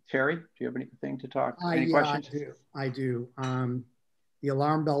 Terry, do you have anything to talk? Any questions? I do. The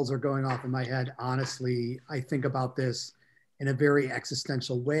alarm bells are going off in my head. Honestly, I think about this in a very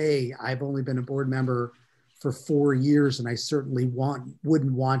existential way. I've only been a board member for 4 years, and I certainly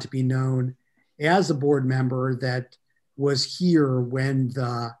wouldn't want to be known as a board member that was here when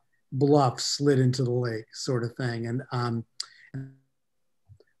the bluff slid into the lake, sort of thing. And I'm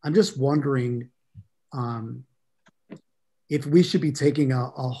just wondering if we should be taking a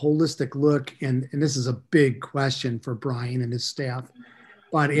holistic look, and this is a big question for Brian and his staff,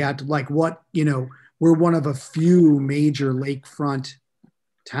 but at like what, you know, we're one of a few major lakefront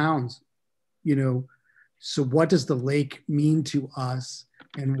towns, you know, so what does the lake mean to us,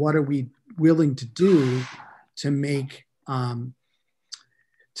 and what are we willing to do to make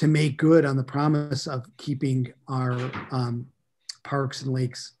good on the promise of keeping our parks and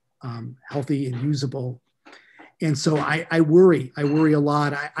lakes healthy and usable? And so I worry a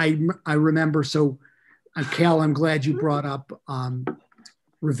lot. I remember, so Cal, I'm glad you brought up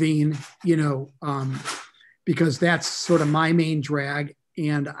Ravine, you know, because that's sort of my main drag.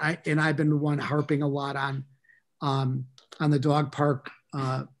 And I've been the one harping a lot on the dog park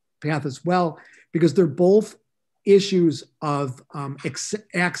path as well, because they're both issues of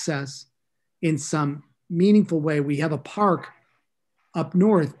access in some meaningful way. We have a park up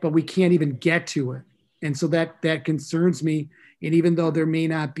north, but we can't even get to it. And so that concerns me. And even though there may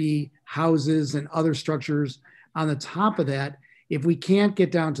not be houses and other structures on the top of that, if we can't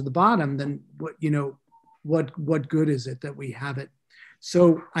get down to the bottom, then what good is it that we have it?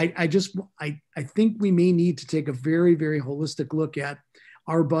 So I think we may need to take a very, very holistic look at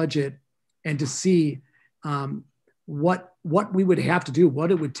our budget and to see what we would have to do,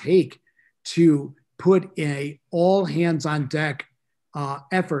 what it would take to put a all hands on deck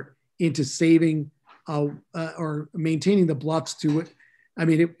effort into saving or maintaining the bluffs to it. I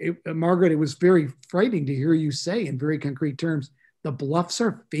mean, Margaret, it was very frightening to hear you say in very concrete terms, the bluffs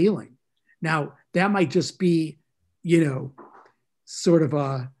are failing. Now, that might just be, sort of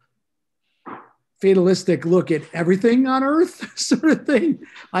a fatalistic look at everything on Earth sort of thing.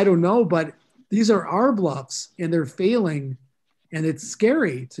 I don't know, but these are our bluffs and they're failing, and it's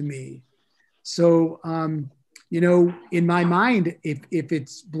scary to me. So, in my mind, if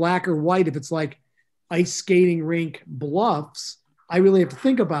it's black or white, if it's like ice skating rink bluffs, I really have to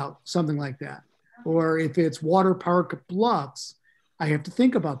think about something like that. Or if it's water park bluffs, I have to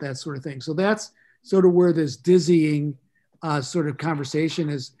think about that sort of thing. So that's sort of where this dizzying sort of conversation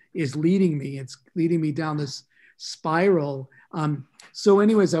is leading me. It's leading me down this spiral. So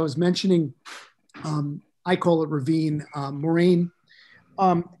anyways, I was mentioning, I call it ravine, moraine,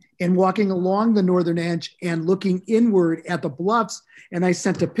 and walking along the northern edge and looking inward at the bluffs. And I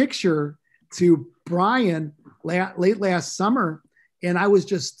sent a picture to Brian late last summer, and I was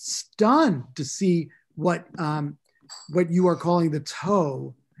just stunned to see what you are calling the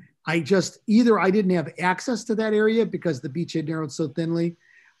toe. I didn't have access to that area because the beach had narrowed so thinly.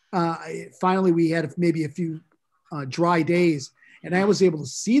 Finally, we had maybe a few dry days, and I was able to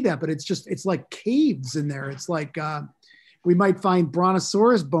see that, but it's like caves in there. It's like, we might find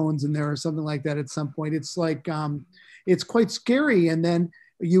brontosaurus bones in there or something like that at some point. It's like, it's quite scary. And then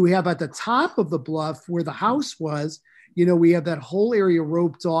you have at the top of the bluff where the house was, we have that whole area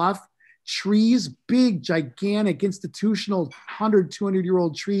roped off, trees, big, gigantic, institutional 100,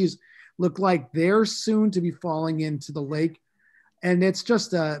 200-year-old trees look like they're soon to be falling into the lake. And it's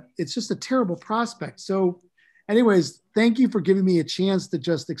just a terrible prospect. So anyways, thank you for giving me a chance to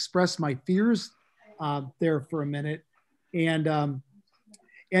just express my fears there for a minute. And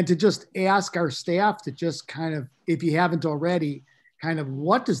to just ask our staff to just kind of, if you haven't already, kind of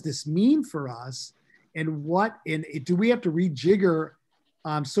what does this mean for us, and do we have to rejigger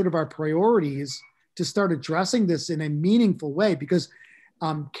sort of our priorities to start addressing this in a meaningful way? Because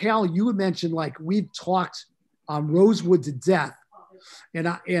Cal, you had mentioned like we've talked Rosewood to death,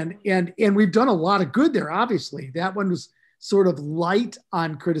 and we've done a lot of good there. Obviously, that one was sort of light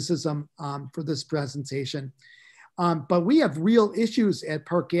on criticism for this presentation. But we have real issues at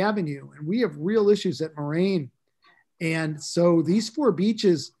Park Avenue, and we have real issues at Moraine. And so these 4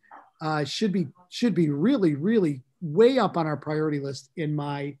 beaches should be really, really way up on our priority list, in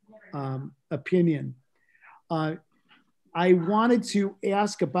my opinion. I wanted to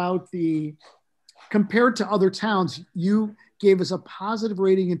ask about compared to other towns, you gave us a positive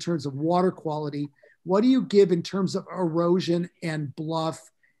rating in terms of water quality. What do you give in terms of erosion and bluff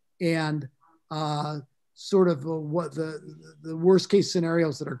and sort of what the worst case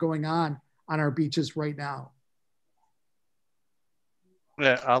scenarios that are going on our beaches right now?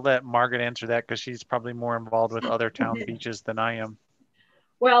 Yeah, I'll let Margaret answer that because she's probably more involved with other town beaches than I am.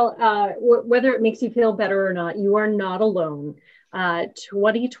 Well, whether it makes you feel better or not, you are not alone.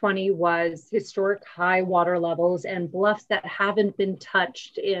 2020 was historic high water levels and bluffs that haven't been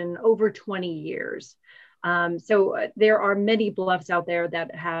touched in over 20 years. So there are many bluffs out there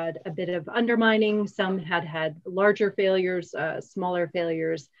that had a bit of undermining. Some had larger failures, smaller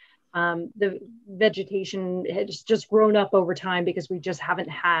failures. The vegetation has just grown up over time because we just haven't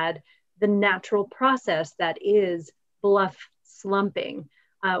had the natural process that is bluff slumping.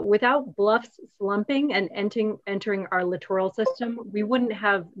 Without bluffs slumping and entering our littoral system, we wouldn't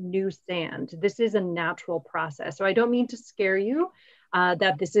have new sand. This is a natural process. So I don't mean to scare you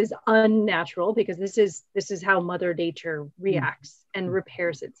that this is unnatural, because this is how Mother Nature reacts and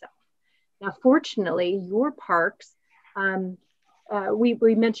repairs itself. Now, fortunately, your parks,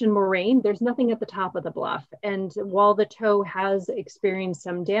 we mentioned moraine, there's nothing at the top of the bluff. And while the toe has experienced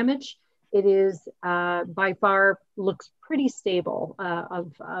some damage, it is by far looks pretty stable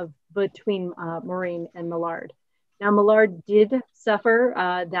of between Moraine and Millard. Now, Millard did suffer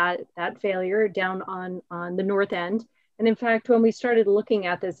that failure down on the north end. And in fact, when we started looking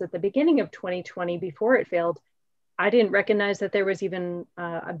at this at the beginning of 2020, before it failed, I didn't recognize that there was even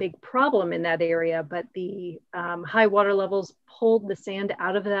a big problem in that area, but the high water levels pulled the sand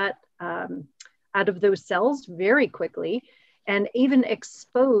out of that, out of those cells very quickly, and even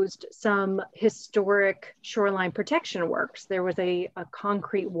exposed some historic shoreline protection works. There was a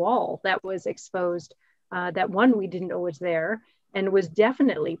concrete wall that was exposed, that one we didn't know was there, and was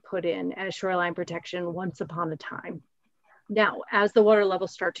definitely put in as shoreline protection once upon a time. Now, as the water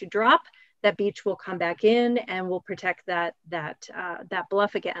levels start to drop, that beach will come back in and will protect that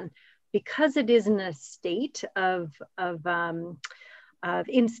bluff again. Because it is in a state of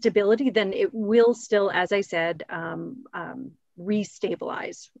instability, then it will still, as I said,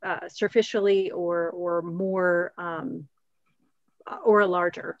 restabilize superficially or more or a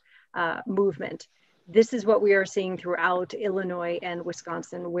larger movement. This is what we are seeing throughout Illinois and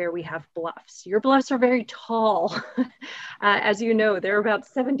Wisconsin, where we have bluffs. Your bluffs are very tall. As you know, they're about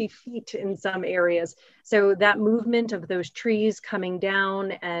 70 feet in some areas. So that movement of those trees coming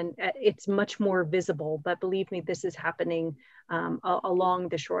down, and it's much more visible, but believe me, this is happening along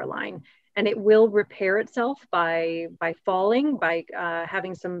the shoreline. And it will repair itself by falling, by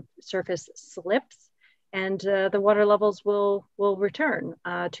having some surface slips, and the water levels will return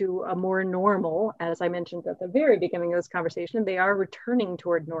to a more normal. As I mentioned at the very beginning of this conversation, they are returning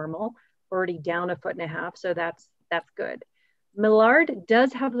toward normal, already down 1.5 feet, so that's good. Millard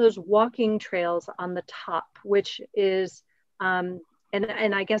does have those walking trails on the top, which is, and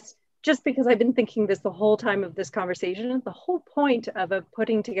I guess just because I've been thinking this the whole time of this conversation, the whole point of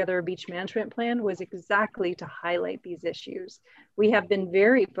putting together a beach management plan was exactly to highlight these issues. We have been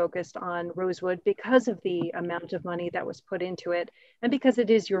very focused on Rosewood because of the amount of money that was put into it and because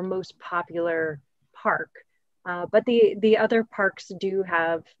it is your most popular park. But the other parks do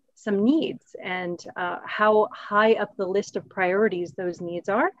have some needs, and how high up the list of priorities those needs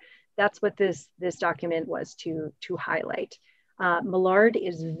are, that's what this document was to highlight. Millard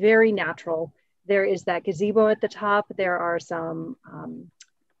is very natural. There is that gazebo at the top. There are some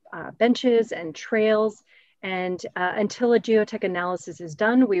benches and trails. And until a geotech analysis is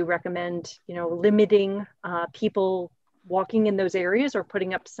done, we recommend, limiting people walking in those areas or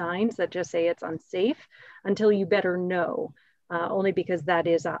putting up signs that just say it's unsafe until you better know, only because that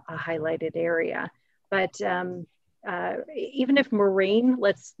is a highlighted area. But even if moraine,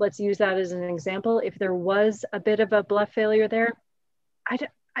 let's use that as an example. If there was a bit of a bluff failure there,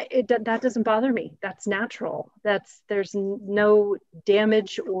 that doesn't bother me. That's natural. There's no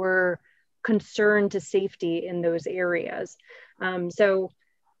damage or concern to safety in those areas. So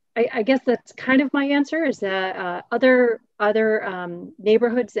I guess that's kind of my answer, is that other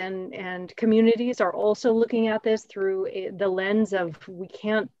neighborhoods and communities are also looking at this through the lens of, we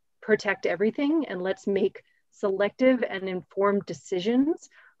can't protect everything, and let's make selective and informed decisions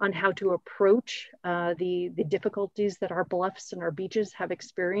on how to approach the difficulties that our bluffs and our beaches have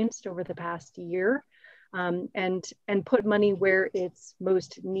experienced over the past year, and put money where it's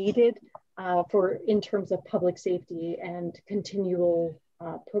most needed in terms of public safety and continual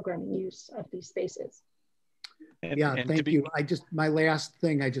programming use of these spaces. Thank you. My last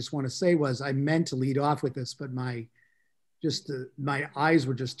thing I just want to say was, I meant to lead off with this, but my eyes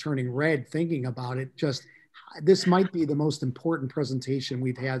were just turning red thinking about it. This might be the most important presentation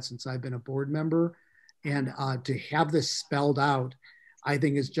we've had since I've been a board member. And to have this spelled out, I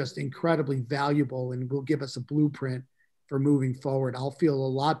think is just incredibly valuable and will give us a blueprint for moving forward. I'll feel a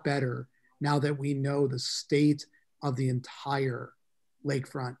lot better now that we know the state of the entire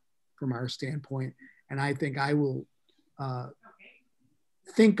lakefront from our standpoint. And I think I will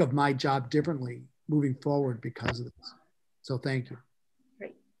think of my job differently moving forward because of this. So thank you.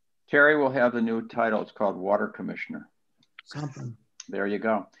 Terry will have the new title. It's called Water Commissioner. Something. There you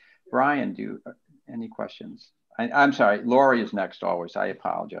go. Brian, any questions? I'm sorry, Lori is next always. I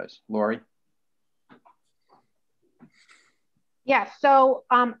apologize. Lori? Yeah, so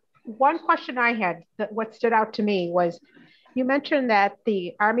one question I had, what stood out to me was, you mentioned that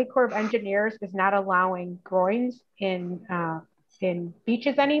the Army Corps of Engineers is not allowing groins in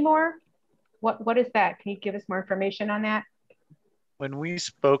beaches anymore. What is that? Can you give us more information on that? When we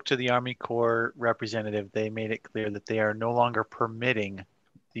spoke to the Army Corps representative, they made it clear that they are no longer permitting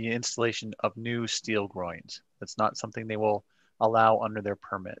the installation of new steel groins. That's not something they will allow under their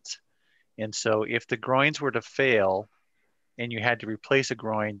permits. And so if the groins were to fail and you had to replace a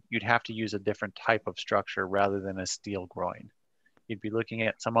groin, you'd have to use a different type of structure rather than a steel groin. You'd be looking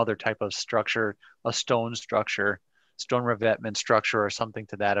at some other type of structure, a stone structure, stone revetment structure, or something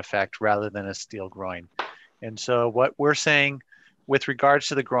to that effect rather than a steel groin. And so what we're saying with regards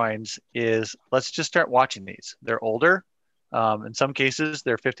to the groins is, let's just start watching these. They're older. In some cases,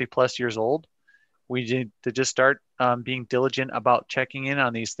 they're 50+ years old. We need to just start being diligent about checking in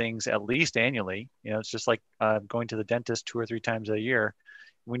on these things at least annually. It's just like going to the dentist 2 or 3 times a year.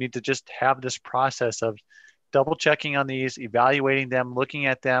 We need to just have this process of double checking on these, evaluating them, looking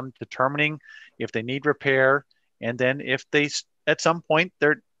at them, determining if they need repair. And then if they, at some point,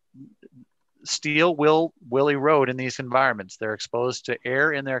 their steel will erode in these environments. They're exposed to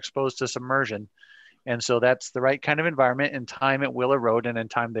air and they're exposed to submersion. And so that's the right kind of environment. In time, it will erode, and in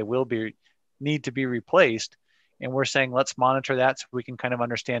time, they will need to be replaced. And we're saying, let's monitor that so we can kind of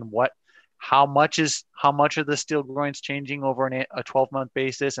understand how much are the steel groins changing over a 12-month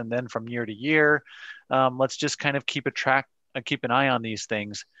basis, and then from year to year. Let's just kind of keep an eye on these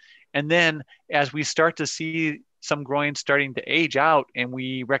things. And then as we start to see some groins starting to age out and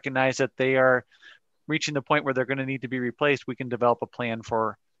we recognize that they are reaching the point where they're going to need to be replaced, we can develop a plan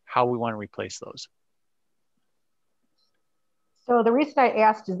for how we want to replace those. So the reason I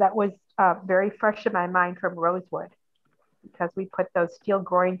asked is that was very fresh in my mind from Rosewood, because we put those steel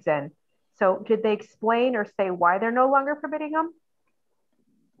groins in. So did they explain or say why they're no longer permitting them?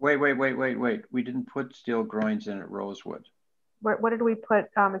 Wait. We didn't put steel groins in at Rosewood. What did we put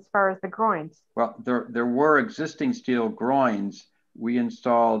as far as the groins? Well, there were existing steel groins. We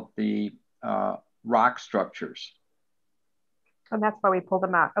installed the rock structures. And that's why we pulled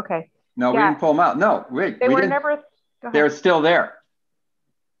them out. Okay. No, we didn't pull them out. No, wait. They were never. They're still there.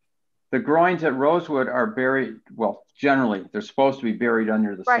 The groins at Rosewood are buried. Well, generally, they're supposed to be buried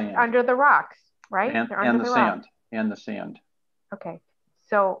under the sand. Right, under the rocks, right? And the sand. And the sand. Okay.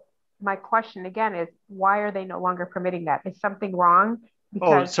 So my question again is, why are they no longer permitting that? Is something wrong?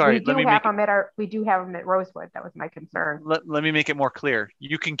 Because we do have them at Rosewood. That was my concern. Let me make it more clear.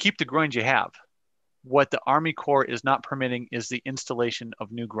 You can keep the groins you have. What the Army Corps is not permitting is the installation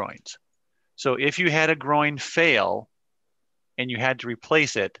of new groins. So if you had a groin fail and you had to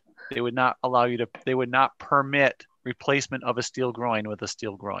replace it, they would not they would not permit replacement of a steel groin with a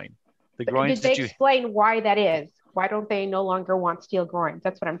steel groin. The groins did they explain why that is? Why don't they no longer want steel groins?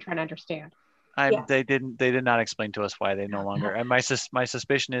 That's what I'm trying to understand. They did not explain to us why they no longer. And my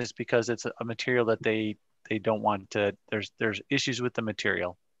suspicion is because it's a material that they don't want to. There's issues with the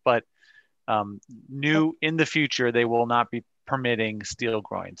material, but new in the future they will not be permitting steel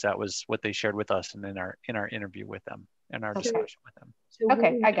groins. That was what they shared with us and in our interview with them and our discussion with them. So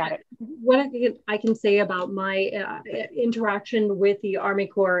okay, I got it. What I can say about my interaction with the Army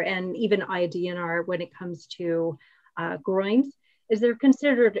Corps and even IDNR when it comes to groins is they're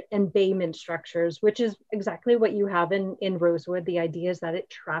considered embayment structures, which is exactly what you have in Rosewood. The idea is that it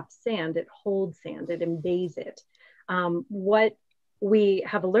traps sand, it holds sand, it embays it. What we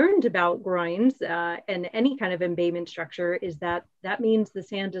have learned about groins and any kind of embayment structure is that means the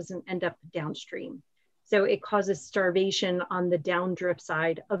sand doesn't end up downstream. So it causes starvation on the downdrift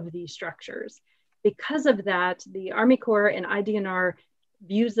side of these structures. Because of that, the Army Corps and IDNR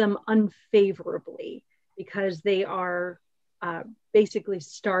views them unfavorably because they are basically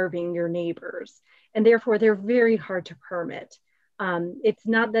starving your neighbors. And therefore they're very hard to permit. It's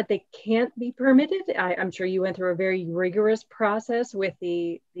not that they can't be permitted. I'm sure you went through a very rigorous process with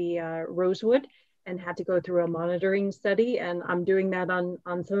the Rosewood and had to go through a monitoring study. And I'm doing that on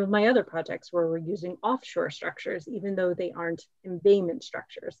some of my other projects where we're using offshore structures, even though they aren't embayment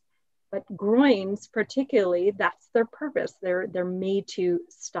structures. But groins, particularly, that's their purpose. They're made to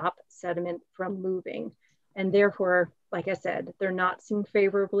stop sediment from moving. And therefore, like I said, they're not seen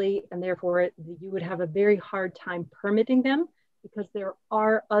favorably, and therefore you would have a very hard time permitting them because there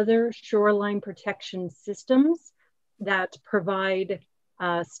are other shoreline protection systems that provide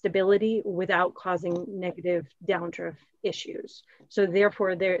stability without causing negative downdrift issues. So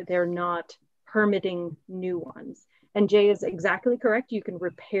therefore, they're not permitting new ones. And Jay is exactly correct. You can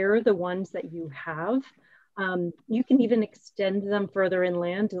repair the ones that you have. You can even extend them further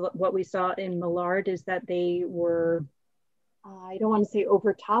inland. What we saw in Millard is that they were, I don't want to say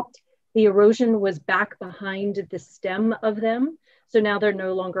overtopped. The erosion was back behind the stem of them. So now they're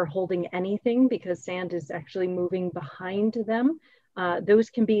no longer holding anything because sand is actually moving behind them. Those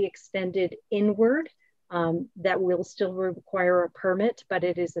can be extended inward. That will still require a permit, but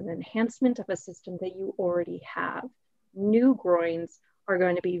it is an enhancement of a system that you already have. New groins are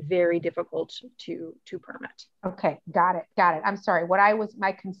going to be very difficult to permit. Okay, got it. I'm sorry.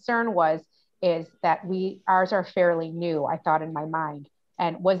 My concern is that ours are fairly new, I thought in my mind.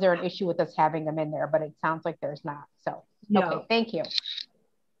 And was there an issue with us having them in there? But it sounds like there's not. So, no. Okay, thank you.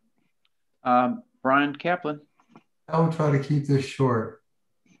 Brian Kaplan. I will try to keep this short.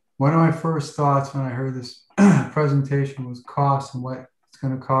 One of my first thoughts when I heard this presentation was cost and what it's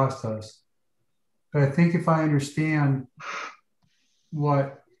going to cost us. But I think if I understand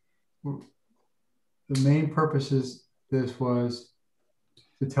what the main purpose is, this was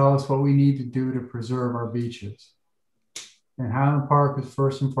to tell us what we need to do to preserve our beaches. And Highland Park is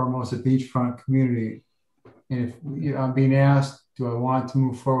first and foremost a beachfront community. And if I'm being asked, do I want to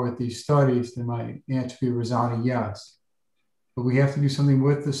move forward with these studies, then my answer would be a resounding yes. But we have to do something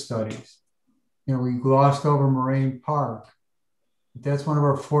with the studies. You know, we glossed over Moraine Park. But that's one of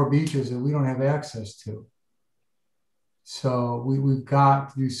our 4 beaches that we don't have access to. So we've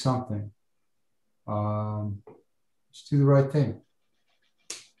got to do something. Just do the right thing.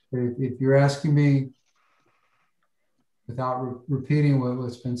 If you're asking me, without repeating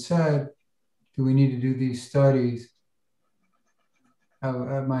what's been said, do we need to do these studies?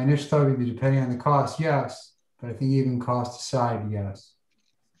 My initial thought would be, depending on the cost, yes. But I think even cost aside, yes.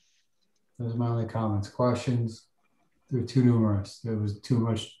 Those are my only comments. Questions? They're too numerous. There was too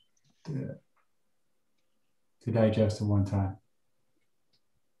much to digest at one time.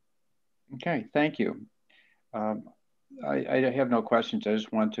 Okay, thank you. I have no questions. I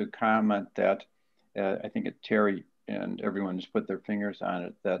just want to comment that I think Terry and everyone has put their fingers on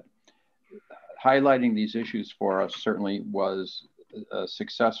it, that highlighting these issues for us certainly was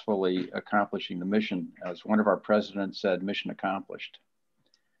successfully accomplishing the mission. As one of our presidents said, mission accomplished.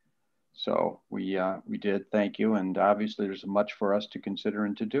 So we did, thank you. And obviously there's much for us to consider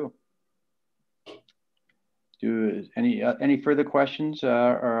and to do. Any further questions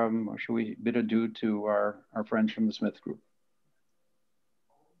or should we bid adieu to our friends from the Smith Group?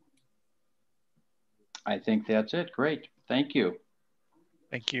 I think that's it. Great. Thank you.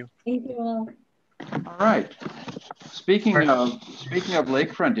 Thank you. Thank you all. All right. Speaking of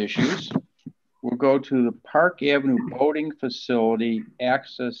lakefront issues, we'll go to the Park Avenue Boating Facility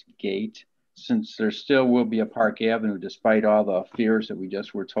access gate, since there still will be a Park Avenue despite all the fears that we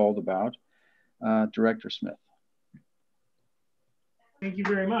just were told about. Director Smith. Thank you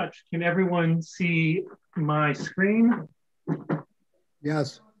very much. Can everyone see my screen?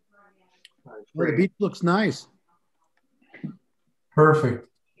 Yes. Well, the beach looks nice. Perfect.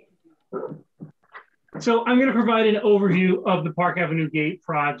 So I'm going to provide an overview of the Park Avenue Gate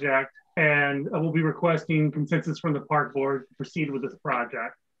project, and I will be requesting consensus from the Park Board to proceed with this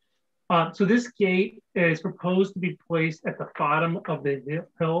project. So this gate is proposed to be placed at the bottom of the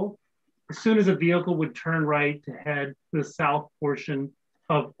hill as soon as a vehicle would turn right to head to the south portion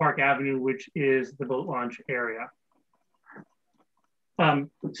of Park Avenue, which is the boat launch area.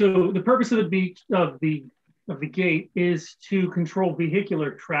 So the purpose of the gate is to control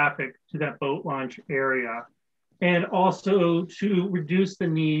vehicular traffic to that boat launch area, and also to reduce the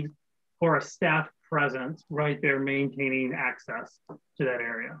need for a staff presence right there maintaining access to that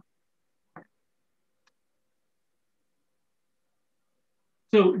area.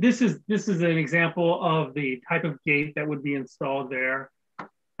 So this is an example of the type of gate that would be installed there.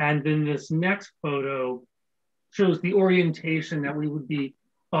 And then this next photo shows the orientation that we would be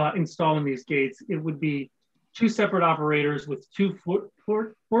installing these gates. It would be two separate operators with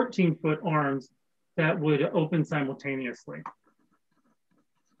 14-foot arms that would open simultaneously.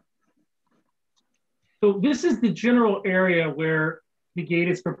 So this is the general area where the gate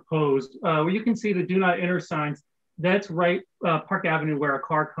is proposed. Where you can see the do not enter signs. That's right, Park Avenue, where a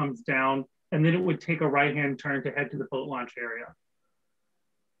car comes down, and then it would take a right-hand turn to head to the boat launch area.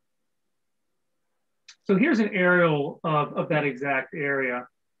 So here's an aerial of that exact area.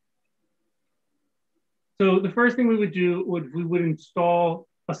 So the first thing we would do we would install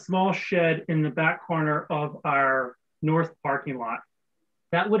a small shed in the back corner of our north parking lot.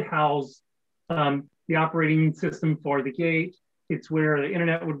 That would house the operating system for the gate. It's where the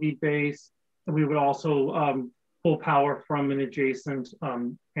internet would be based. And we would also pull power from an adjacent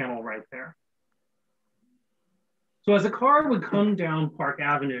panel right there. So as a car would come down Park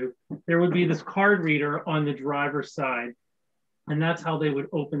Avenue, there would be this card reader on the driver's side, and that's how they would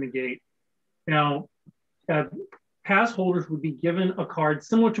open the gate. Now, pass holders would be given a card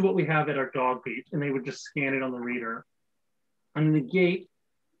similar to what we have at our dog beach, and they would just scan it on the reader. And the gate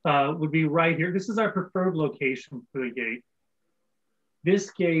would be right here. This is our preferred location for the gate.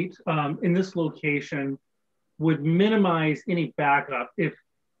 This gate in this location would minimize any backup. If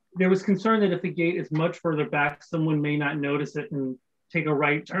there was concern that if the gate is much further back, someone may not notice it and take a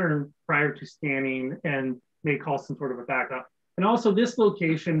right turn prior to scanning and may cause some sort of a backup. And also this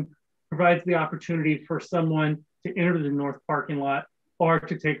location provides the opportunity for someone to enter the north parking lot or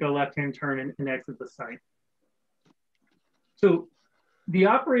to take a left-hand turn and exit the site. So the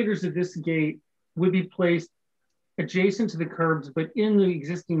operators of this gate would be placed adjacent to the curbs, but in the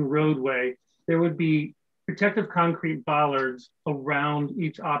existing roadway, there would be protective concrete bollards around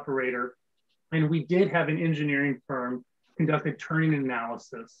each operator. And we did have an engineering firm conduct a turning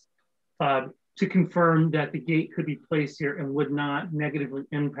analysis to confirm that the gate could be placed here and would not negatively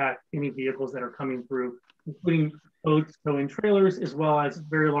impact any vehicles that are coming through, including boats, towing trailers, as well as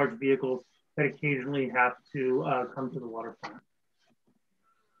very large vehicles that occasionally have to come to the waterfront.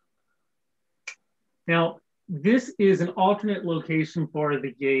 Now, this is an alternate location for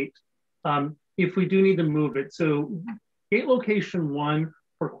the gate if we do need to move it. So gate location 1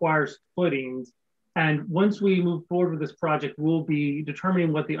 requires footings. And once we move forward with this project, we'll be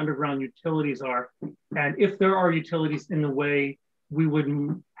determining what the underground utilities are. And if there are utilities in the way, we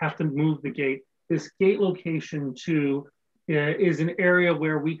would have to move the gate. This gate location too is an area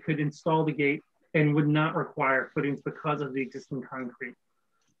where we could install the gate and would not require footings because of the existing concrete.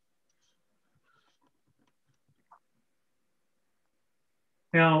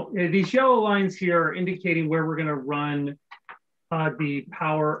 Now, these yellow lines here are indicating where we're going to run the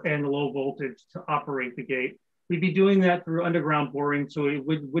power and low voltage to operate the gate. We'd be doing that through underground boring, so it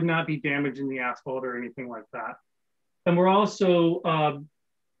would not be damaging the asphalt or anything like that. And we're also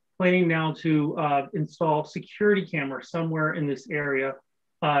planning now to install security cameras somewhere in this area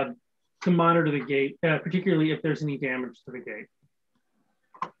to monitor the gate, particularly if there's any damage to the gate.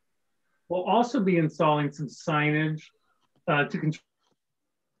 We'll also be installing some signage to control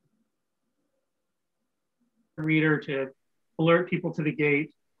the reader to alert people to the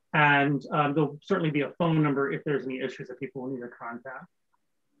gate, and there'll certainly be a phone number if there's any issues that people will need to contact.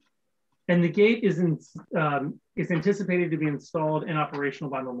 And the gate is anticipated to be installed and operational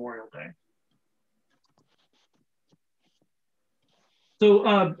by Memorial Day. So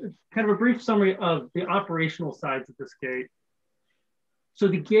kind of a brief summary of the operational sides of this gate. So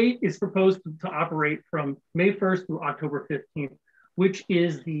the gate is proposed to operate from May 1st through October 15th, which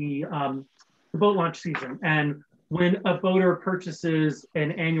is the boat launch season. And when a boater purchases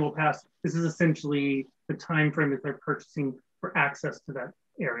an annual pass, this is essentially the time frame that they're purchasing for access to that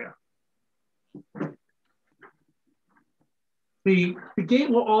area. The gate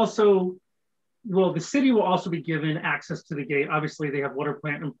will also, well, the city will also be given access to the gate. Obviously, they have water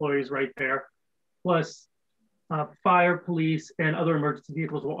plant employees right there, plus fire, police, and other emergency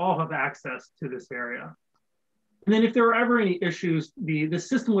vehicles will all have access to this area. And then if there are ever any issues, the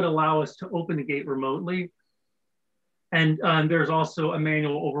system would allow us to open the gate remotely. And there's also a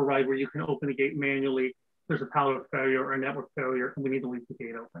manual override where you can open the gate manually. If there's a power failure or a network failure, and we need to leave the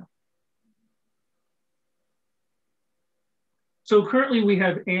gate open. So currently we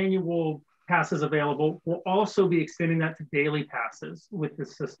have annual passes available. We'll also be extending that to daily passes with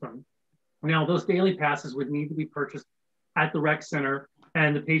this system. Now those daily passes would need to be purchased at the rec center,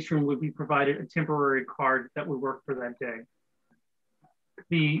 and the patron would be provided a temporary card that would work for that day.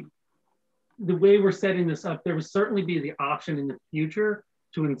 The way we're setting this up, there would certainly be the option in the future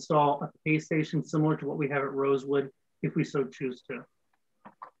to install a pay station similar to what we have at Rosewood, if we so choose to.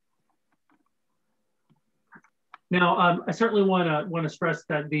 Now, I certainly want to stress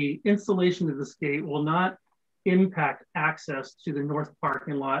that the installation of this gate will not impact access to the north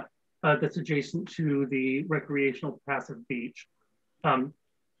parking lot that's adjacent to the recreational passive beach.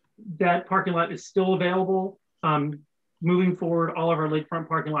 That parking lot is still available. Moving forward, all of our lakefront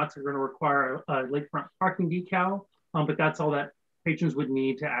parking lots are going to require a lakefront parking decal, but that's all that patrons would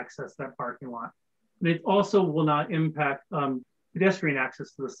need to access that parking lot. And it also will not impact pedestrian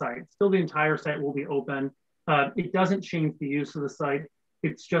access to the site. Still, the entire site will be open. It doesn't change the use of the site.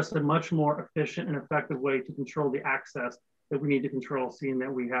 It's just a much more efficient and effective way to control the access that we need to control, seeing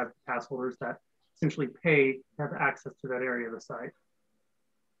that we have pass holders that essentially pay to have access to that area of the site.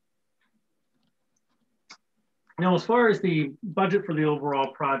 Now, as far as the budget for the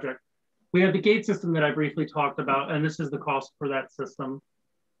overall project, we have the gate system that I briefly talked about, and this is the cost for that system.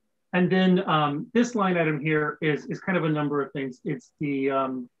 And then this line item here is kind of a number of things. It's the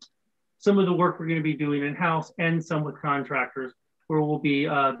some of the work we're going to be doing in-house and some with contractors, where we'll be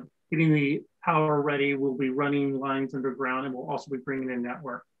getting the power ready, we'll be running lines underground, and we'll also be bringing in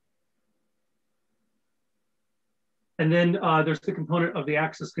network. And then there's the component of the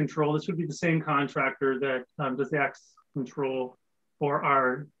access control. This would be the same contractor that does the access control for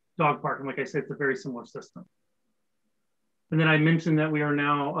our dog park. And like I said, it's a very similar system. And then I mentioned that we are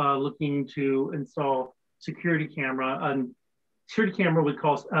now looking to install security camera. Security camera would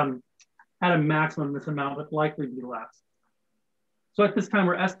cost at a maximum this amount, but likely be less. So at this time,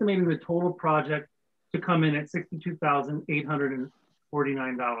 we're estimating the total project to come in at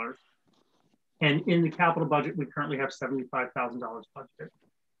 $62,849. And in the capital budget, we currently have $75,000 budgeted.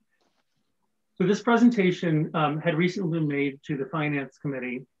 So this presentation had recently been made to the Finance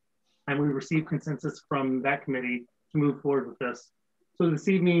Committee, and we received consensus from that committee to move forward with this. So this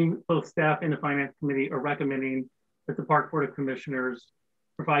evening, both staff and the Finance Committee are recommending that the Park Board of Commissioners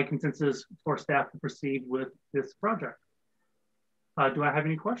provide consensus for staff to proceed with this project. Do I have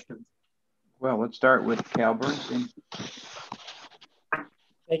any questions? Well, let's start with Cal Bernstein.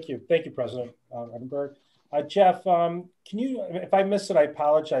 Thank you, President Edinburgh. Jeff, can you, if I missed it, I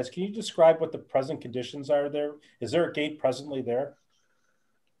apologize. Can you describe what the present conditions are there? Is there a gate presently there?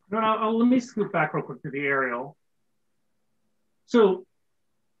 No, let me scoot back real quick to the aerial. So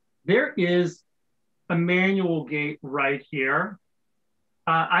there is a manual gate right here.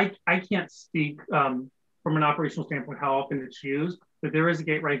 I can't speak from an operational standpoint how often it's used, but there is a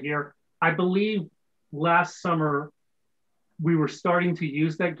gate right here. I believe last summer we were starting to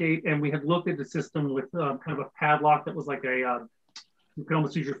use that gate, and we had looked at the system with kind of a padlock that was like a, you could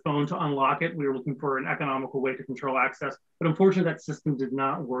almost use your phone to unlock it. We were looking for an economical way to control access, but unfortunately that system did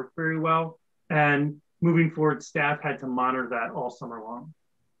not work very well. And moving forward, staff had to monitor that all summer long.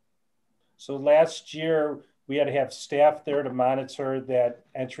 So last year we had to have staff there to monitor that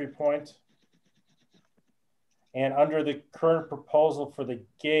entry point. And under the current proposal for the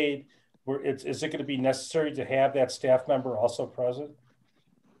gate, is it going to be necessary to have that staff member also present?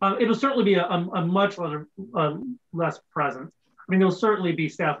 It'll certainly be a much less present. I mean, there'll certainly be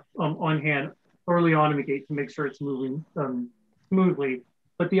staff on hand early on in the gate to make sure it's moving smoothly.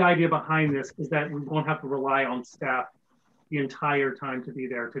 But the idea behind this is that we won't have to rely on staff the entire time to be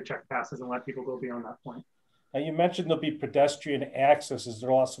there to check passes and let people go beyond that point. Now you mentioned there'll be pedestrian access. Is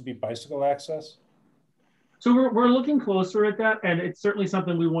there also be bicycle access? So we're looking closer at that, and it's certainly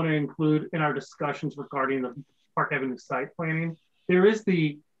something we want to include in our discussions regarding the Park Avenue site planning. There is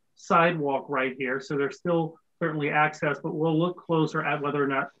the sidewalk right here, so there's still certainly access, but we'll look closer at whether or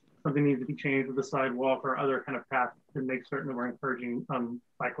not something needs to be changed with the sidewalk or other kind of path to make certain that we're encouraging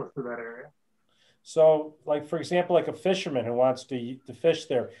cyclists to that area. So, like for example, like a fisherman who wants to fish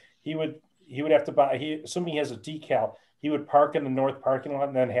there, he would have to buy. Assuming he has a decal, he would park in the north parking lot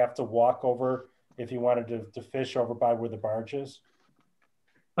and then have to walk over if he wanted to fish over by where the barge is?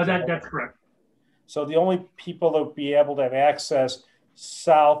 That's correct. So the only people that will be able to have access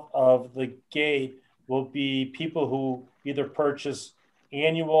south of the gate will be people who either purchase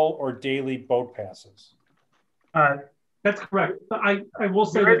annual or daily boat passes. That's correct. But I will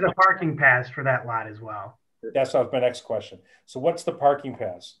say there is a parking pass for that lot as well. That's my next question. So what's the parking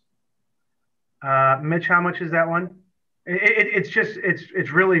pass? Mitch, how much is that one?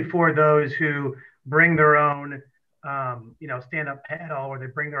 It's really for those who bring their own stand-up paddle, or they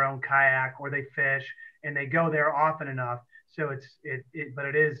bring their own kayak, or they fish and they go there often enough. So but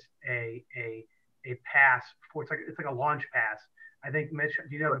it is a pass for it's like a launch pass. I think, Mitch,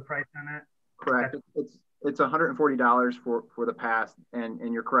 do you know the price on that? Correct. It's $140 for the pass,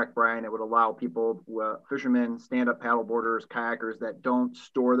 and you're correct, Brian. It would allow people, fishermen, stand-up paddle boarders, kayakers that don't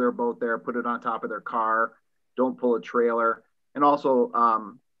store their boat there, put it on top of their car, don't pull a trailer, and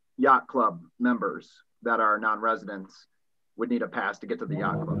also yacht club members that are non-residents would need a pass to get to the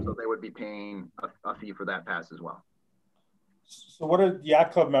yacht club, so they would be paying a fee for that pass as well. So what are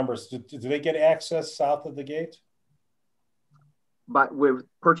yacht club members? Do they get access south of the gate? But with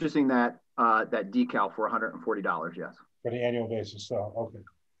purchasing that decal for $140, yes. For the annual basis, so okay.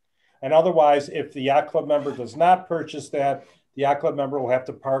 And otherwise, if the yacht club member does not purchase that, the yacht club member will have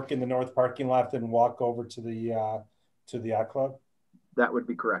to park in the north parking lot and walk over to the yacht club? That would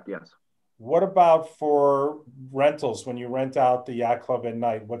be correct, yes. What about for rentals? When you rent out the yacht club at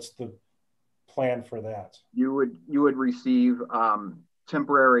night, what's the plan for that? You would receive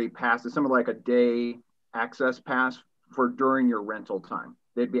temporary passes, something like a day access pass for during your rental time.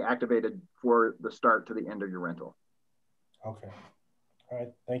 They'd be activated for the start to the end of your rental. Okay. All right.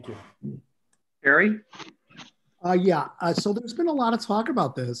 Thank you. Barry? So there's been a lot of talk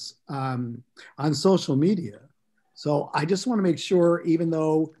about this on social media. So I just want to make sure, even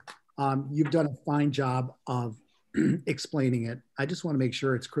though you've done a fine job of explaining it, I just want to make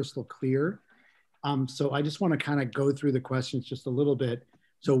sure it's crystal clear. So I just want to kind of go through the questions just a little bit.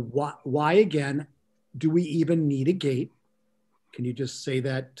 So why again, do we even need a gate? Can you just say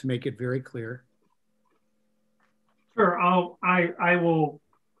that to make it very clear? Sure. I will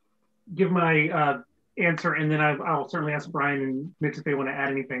give my answer, and then I'll certainly ask Brian and Mitch if they want to add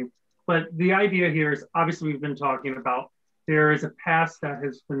anything. But the idea here is, obviously we've been talking about, there is a pass that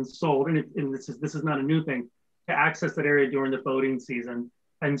has been sold, and this is not a new thing, to access that area during the boating season.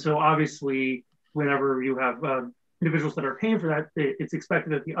 And so obviously, whenever you have individuals that are paying for that, it's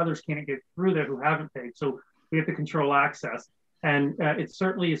expected that the others can't get through there who haven't paid. So we have to control access. And it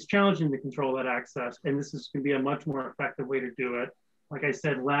certainly is challenging to control that access. And this is going to be a much more effective way to do it. Like I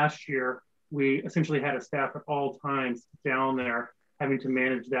said, last year, we essentially had a staff at all times down there having to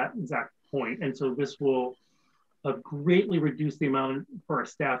manage that exact point. And so this will greatly reduce the amount for our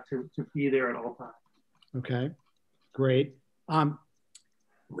staff to be there at all times. Okay, great.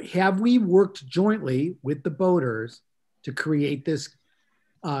 Have we worked jointly with the boaters to create this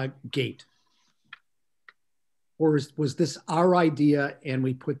gate? Or was this our idea and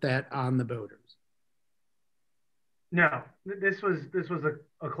we put that on the boaters? No, this was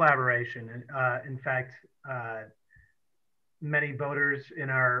a collaboration. In fact, many boaters in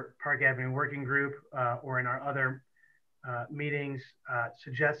our Park Avenue working group or in our other meetings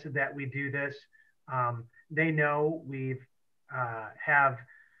suggested that we do this. They know we've have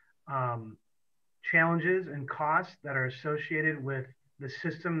challenges and costs that are associated with the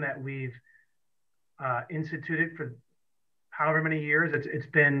system that we've instituted for however many years it's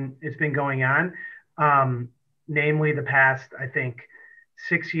been going on, namely the past, I think,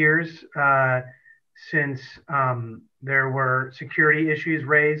 6 years since there were security issues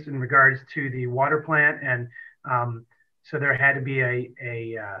raised in regards to the water plant, and so there had to be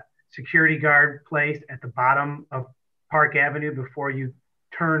a security guard placed at the bottom of Park Avenue before you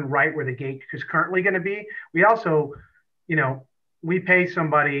turn right where the gate is currently going to be. We also, we pay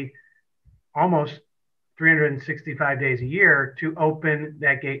somebody almost 365 days a year to open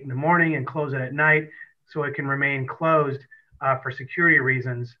that gate in the morning and close it at night so it can remain closed for security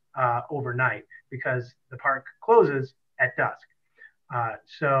reasons overnight, because the park closes at dusk.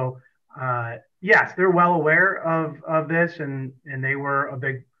 So yes, they're well aware of this, and they were a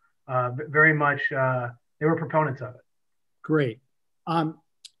big, very much, they were proponents of it. Great.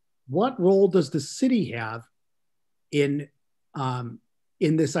 What role does the city have in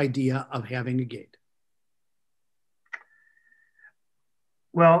this idea of having a gate?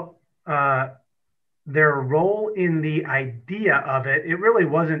 Well, their role in the idea of it, it really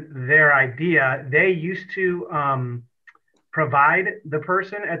wasn't their idea. They used to provide the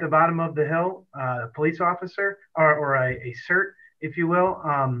person at the bottom of the hill, a police officer or a CERT, if you will,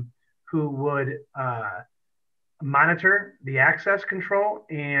 who would monitor the access control.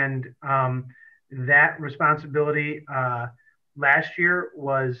 And that responsibility last year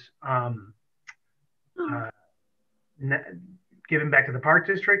was given back to the park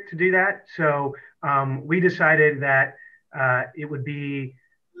district to do that. So we decided that it would be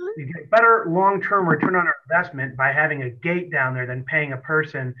you get better long-term return on our investment by having a gate down there than paying a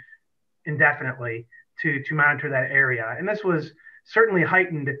person indefinitely to monitor that area. And this was certainly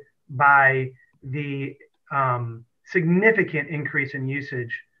heightened by the significant increase in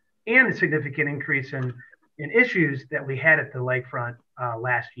usage and a significant increase in issues that we had at the lakefront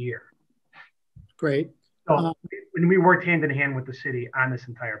last year. Great. So we worked hand in hand with the city on this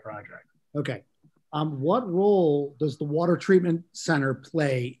entire project. Okay. What role does the water treatment center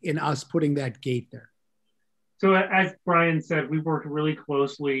play in us putting that gate there? So as Brian said, we've worked really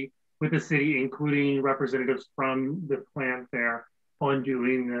closely with the city, including representatives from the plant there on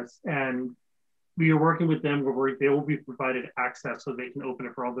doing this. And we are working with them where they will be provided access so they can open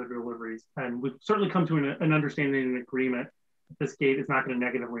it for all their deliveries. And we've certainly come to an understanding and agreement that this gate is not going to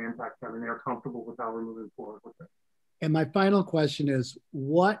negatively impact them, and they're comfortable with how we're moving forward with it. And my final question is,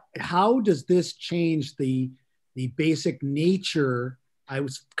 how does this change the basic nature? I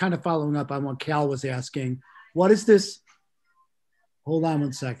was kind of following up on what Cal was asking. What is this? Hold on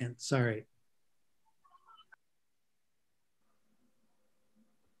 1 second, sorry.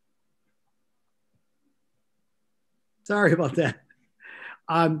 Sorry about that.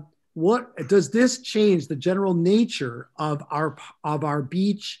 What does this change the general nature of our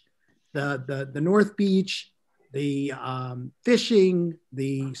beach, the North Beach, the fishing,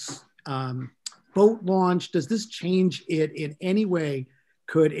 the boat launch? Does this change it in any way?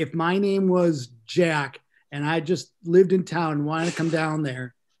 If my name was Jack and I just lived in town and wanted to come down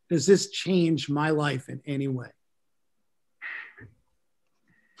there, does this change my life in any way?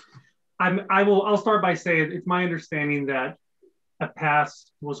 I'll start by saying it's my understanding that a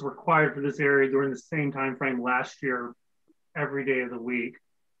pass was required for this area during the same time frame last year, every day of the week.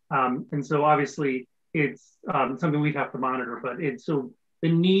 And so obviously it's something we'd have to monitor, but so the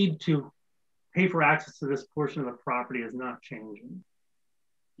need to pay for access to this portion of the property is not changing.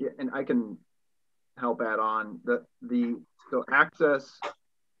 Yeah, and I can help add on so access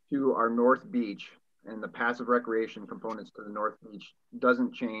to our North Beach and the passive recreation components to the North Beach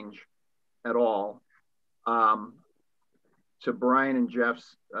doesn't change at all. To Brian and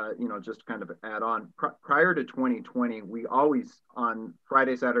Jeff's, just to kind of add on, prior to 2020, we always on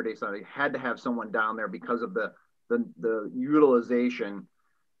Friday, Saturday, Sunday had to have someone down there because of the utilization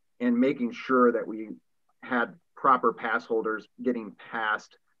and making sure that we had proper pass holders getting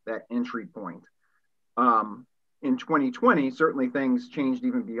past that entry point. In 2020, certainly things changed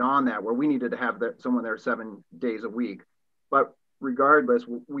even beyond that, where we needed to have someone there 7 days a week. But regardless,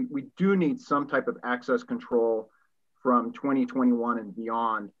 we do need some type of access control from 2021 and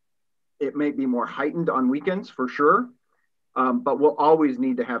beyond. It may be more heightened on weekends for sure, but we'll always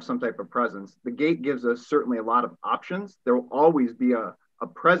need to have some type of presence. The gate gives us certainly a lot of options. There will always be a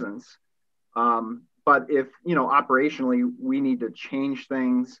presence. But if, operationally, we need to change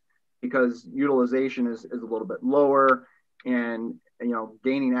things because utilization is a little bit lower and,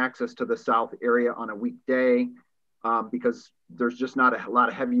 gaining access to the south area on a weekday because there's just not a lot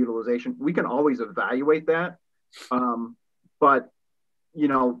of heavy utilization. We can always evaluate that. But, you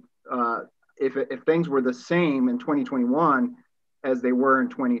know, if things were the same in 2021 as they were in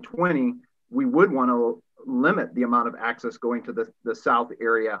 2020, we would want to limit the amount of access going to the south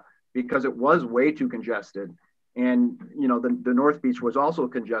area because it was way too congested. And, you know, the North Beach was also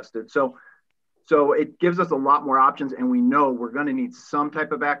congested. So it gives us a lot more options, and we know we're going to need some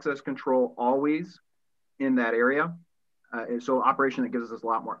type of access control always in that area. And so operation that gives us a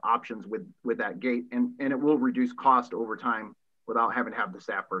lot more options with that gate, and it will reduce cost over time without having to have the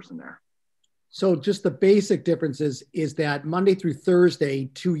staff person there. So just the basic difference is that Monday through Thursday,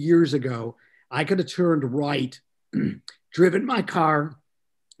 2 years ago, I could have turned right, driven my car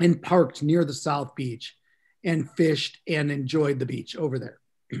and parked near the South Beach and fished and enjoyed the beach over there.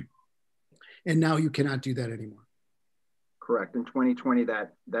 And now you cannot do that anymore. Correct. In 2020,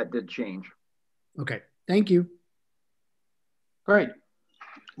 that did change. Okay. Thank you. Great.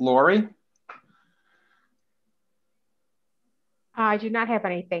 Lori? I do not have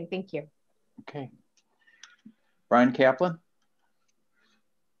anything. Thank you. Okay. Brian Kaplan?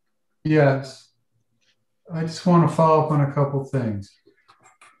 Yes. I just want to follow up on a couple things.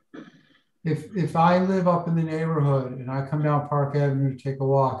 If I live up in the neighborhood and I come down Park Avenue to take a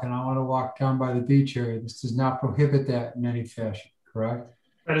walk and I want to walk down by the beach area, this does not prohibit that in any fashion, correct?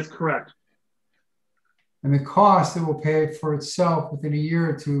 That is correct. And the cost, it will pay for itself within a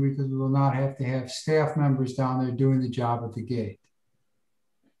year or two because we will not have to have staff members down there doing the job at the gate.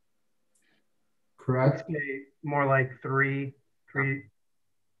 Correct? More like three.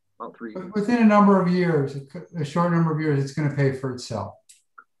 About 3. But within a number of years, a short number of years, it's going to pay for itself.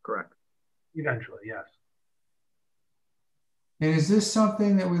 Correct. Eventually, yes. And is this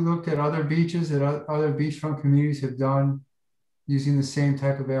something that we looked at other beaches that other beachfront communities have done using the same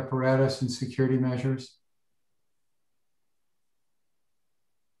type of apparatus and security measures?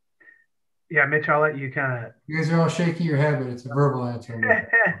 Yeah, Mitch, I'll let you kind of. You guys are all shaking your head, but it's a verbal answer.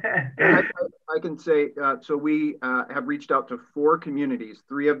 I can say, so we have reached out to 4 communities.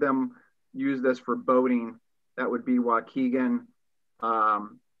 3 of them use this for boating. That would be Waukegan,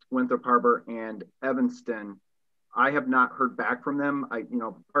 Winthrop Harbor, and Evanston. I have not heard back from them.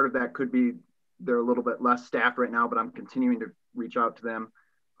 Part of that could be they're a little bit less staffed right now, but I'm continuing to reach out to them.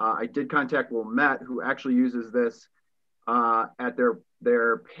 I did contact Wilmette, who actually uses this at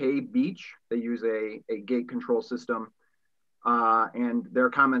their Pay Beach. They use a gate control system, and their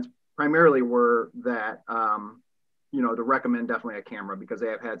comments primarily were that to recommend definitely a camera because they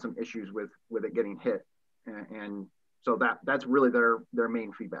have had some issues with it getting hit, and so that's really their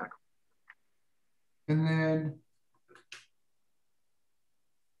main feedback. And then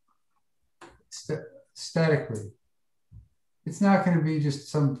aesthetically, it's not going to be just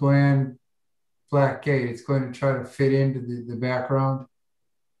some bland black gate. It's going to try to fit into the background.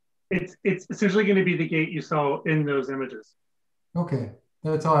 It's essentially going to be the gate you saw in those images. Okay,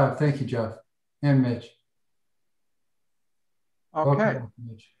 that's all I have. Thank you, Jeff and Mitch. Okay.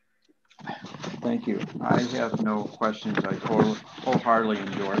 Mitch. Thank you. I have no questions. I wholeheartedly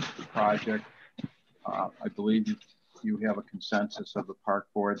endorse the project. I believe you have a consensus of the park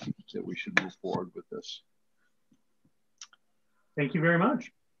board that we should move forward with this. Thank you very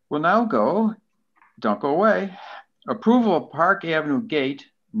much. We'll now don't go away. Approval of Park Avenue Gate,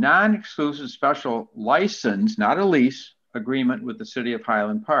 non-exclusive special license, not a lease, agreement with the City of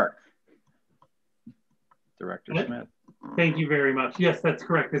Highland Park. Director Smith. Thank you very much. Yes, that's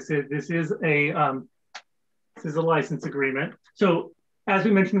correct. This is a license agreement. So as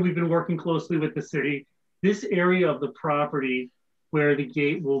we mentioned, we've been working closely with the city. This area of the property where the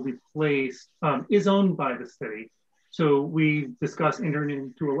gate will be placed is owned by the city. So we discussed entering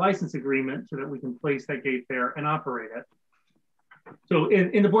into a license agreement so that we can place that gate there and operate it. So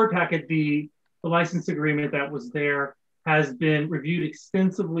in the board packet, the license agreement that was there has been reviewed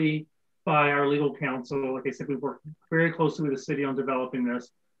extensively by our legal counsel. Like I said, we've worked very closely with the city on developing this,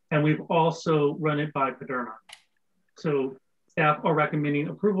 and we've also run it by PDERMA. So staff are recommending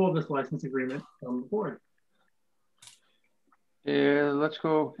approval of this license agreement from the board. Let's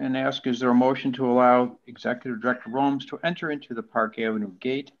go and ask, is there a motion to allow Executive Director Romes to enter into the Park Avenue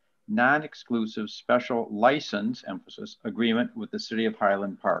Gate non-exclusive special license, emphasis, agreement with the City of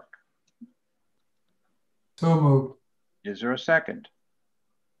Highland Park? So moved. Is there a second?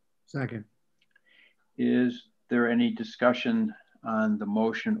 Second. Is there any discussion on the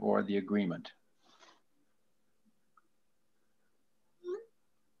motion or the agreement?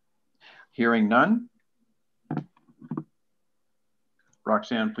 Hearing none.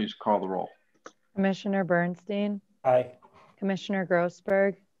 Roxanne, please call the roll. Commissioner Bernstein? Aye. Commissioner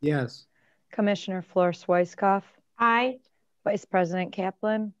Grossberg? Yes. Commissioner Flor Swicekoff? Aye. Vice President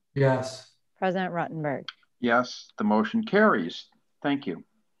Kaplan, Yes. President Ruttenberg. Yes, the motion carries. Thank you.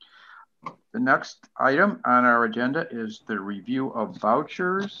 The next item on our agenda is the review of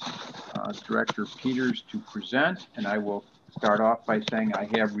vouchers. Director Peters to present, and I will start off by saying I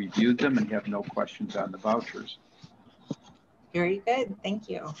have reviewed them and have no questions on the vouchers. Very good, thank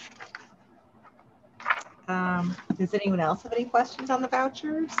you. Does anyone else have any questions on the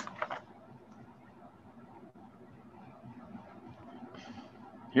vouchers?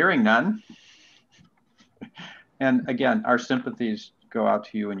 Hearing none. And again, our sympathies go out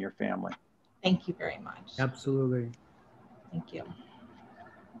to you and your family. Thank you very much. Absolutely. Thank you.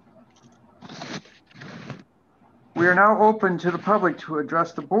 We are now open to the public to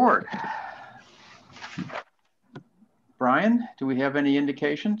address the board. Brian, do we have any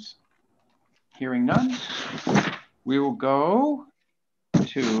indications? Hearing none. We will go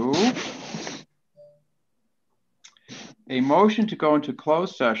to a motion to go into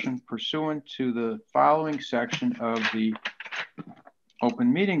closed session pursuant to the following section of the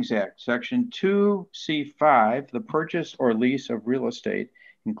Open Meetings Act, Section 2C5, the purchase or lease of real estate,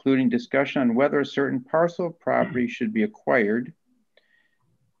 including discussion on whether a certain parcel of property should be acquired.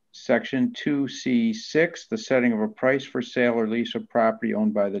 Section 2C6, the setting of a price for sale or lease of property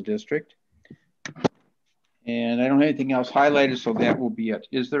owned by the district. And I don't have anything else highlighted, so that will be it.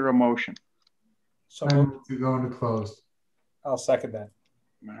 Is there a motion? So I move to go into closed. I'll second that.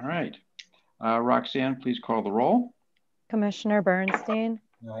 All right. Roxanne, please call the roll. Commissioner Bernstein,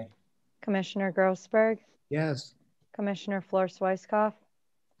 Aye. Commissioner Grossberg, Yes. Commissioner Flor-Swyskoff,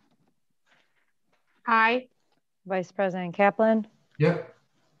 Aye. Vice President Kaplan, Yep.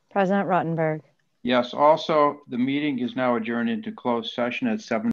 President Ruttenberg. Yes, also, the meeting is now adjourned into closed session at 7:00.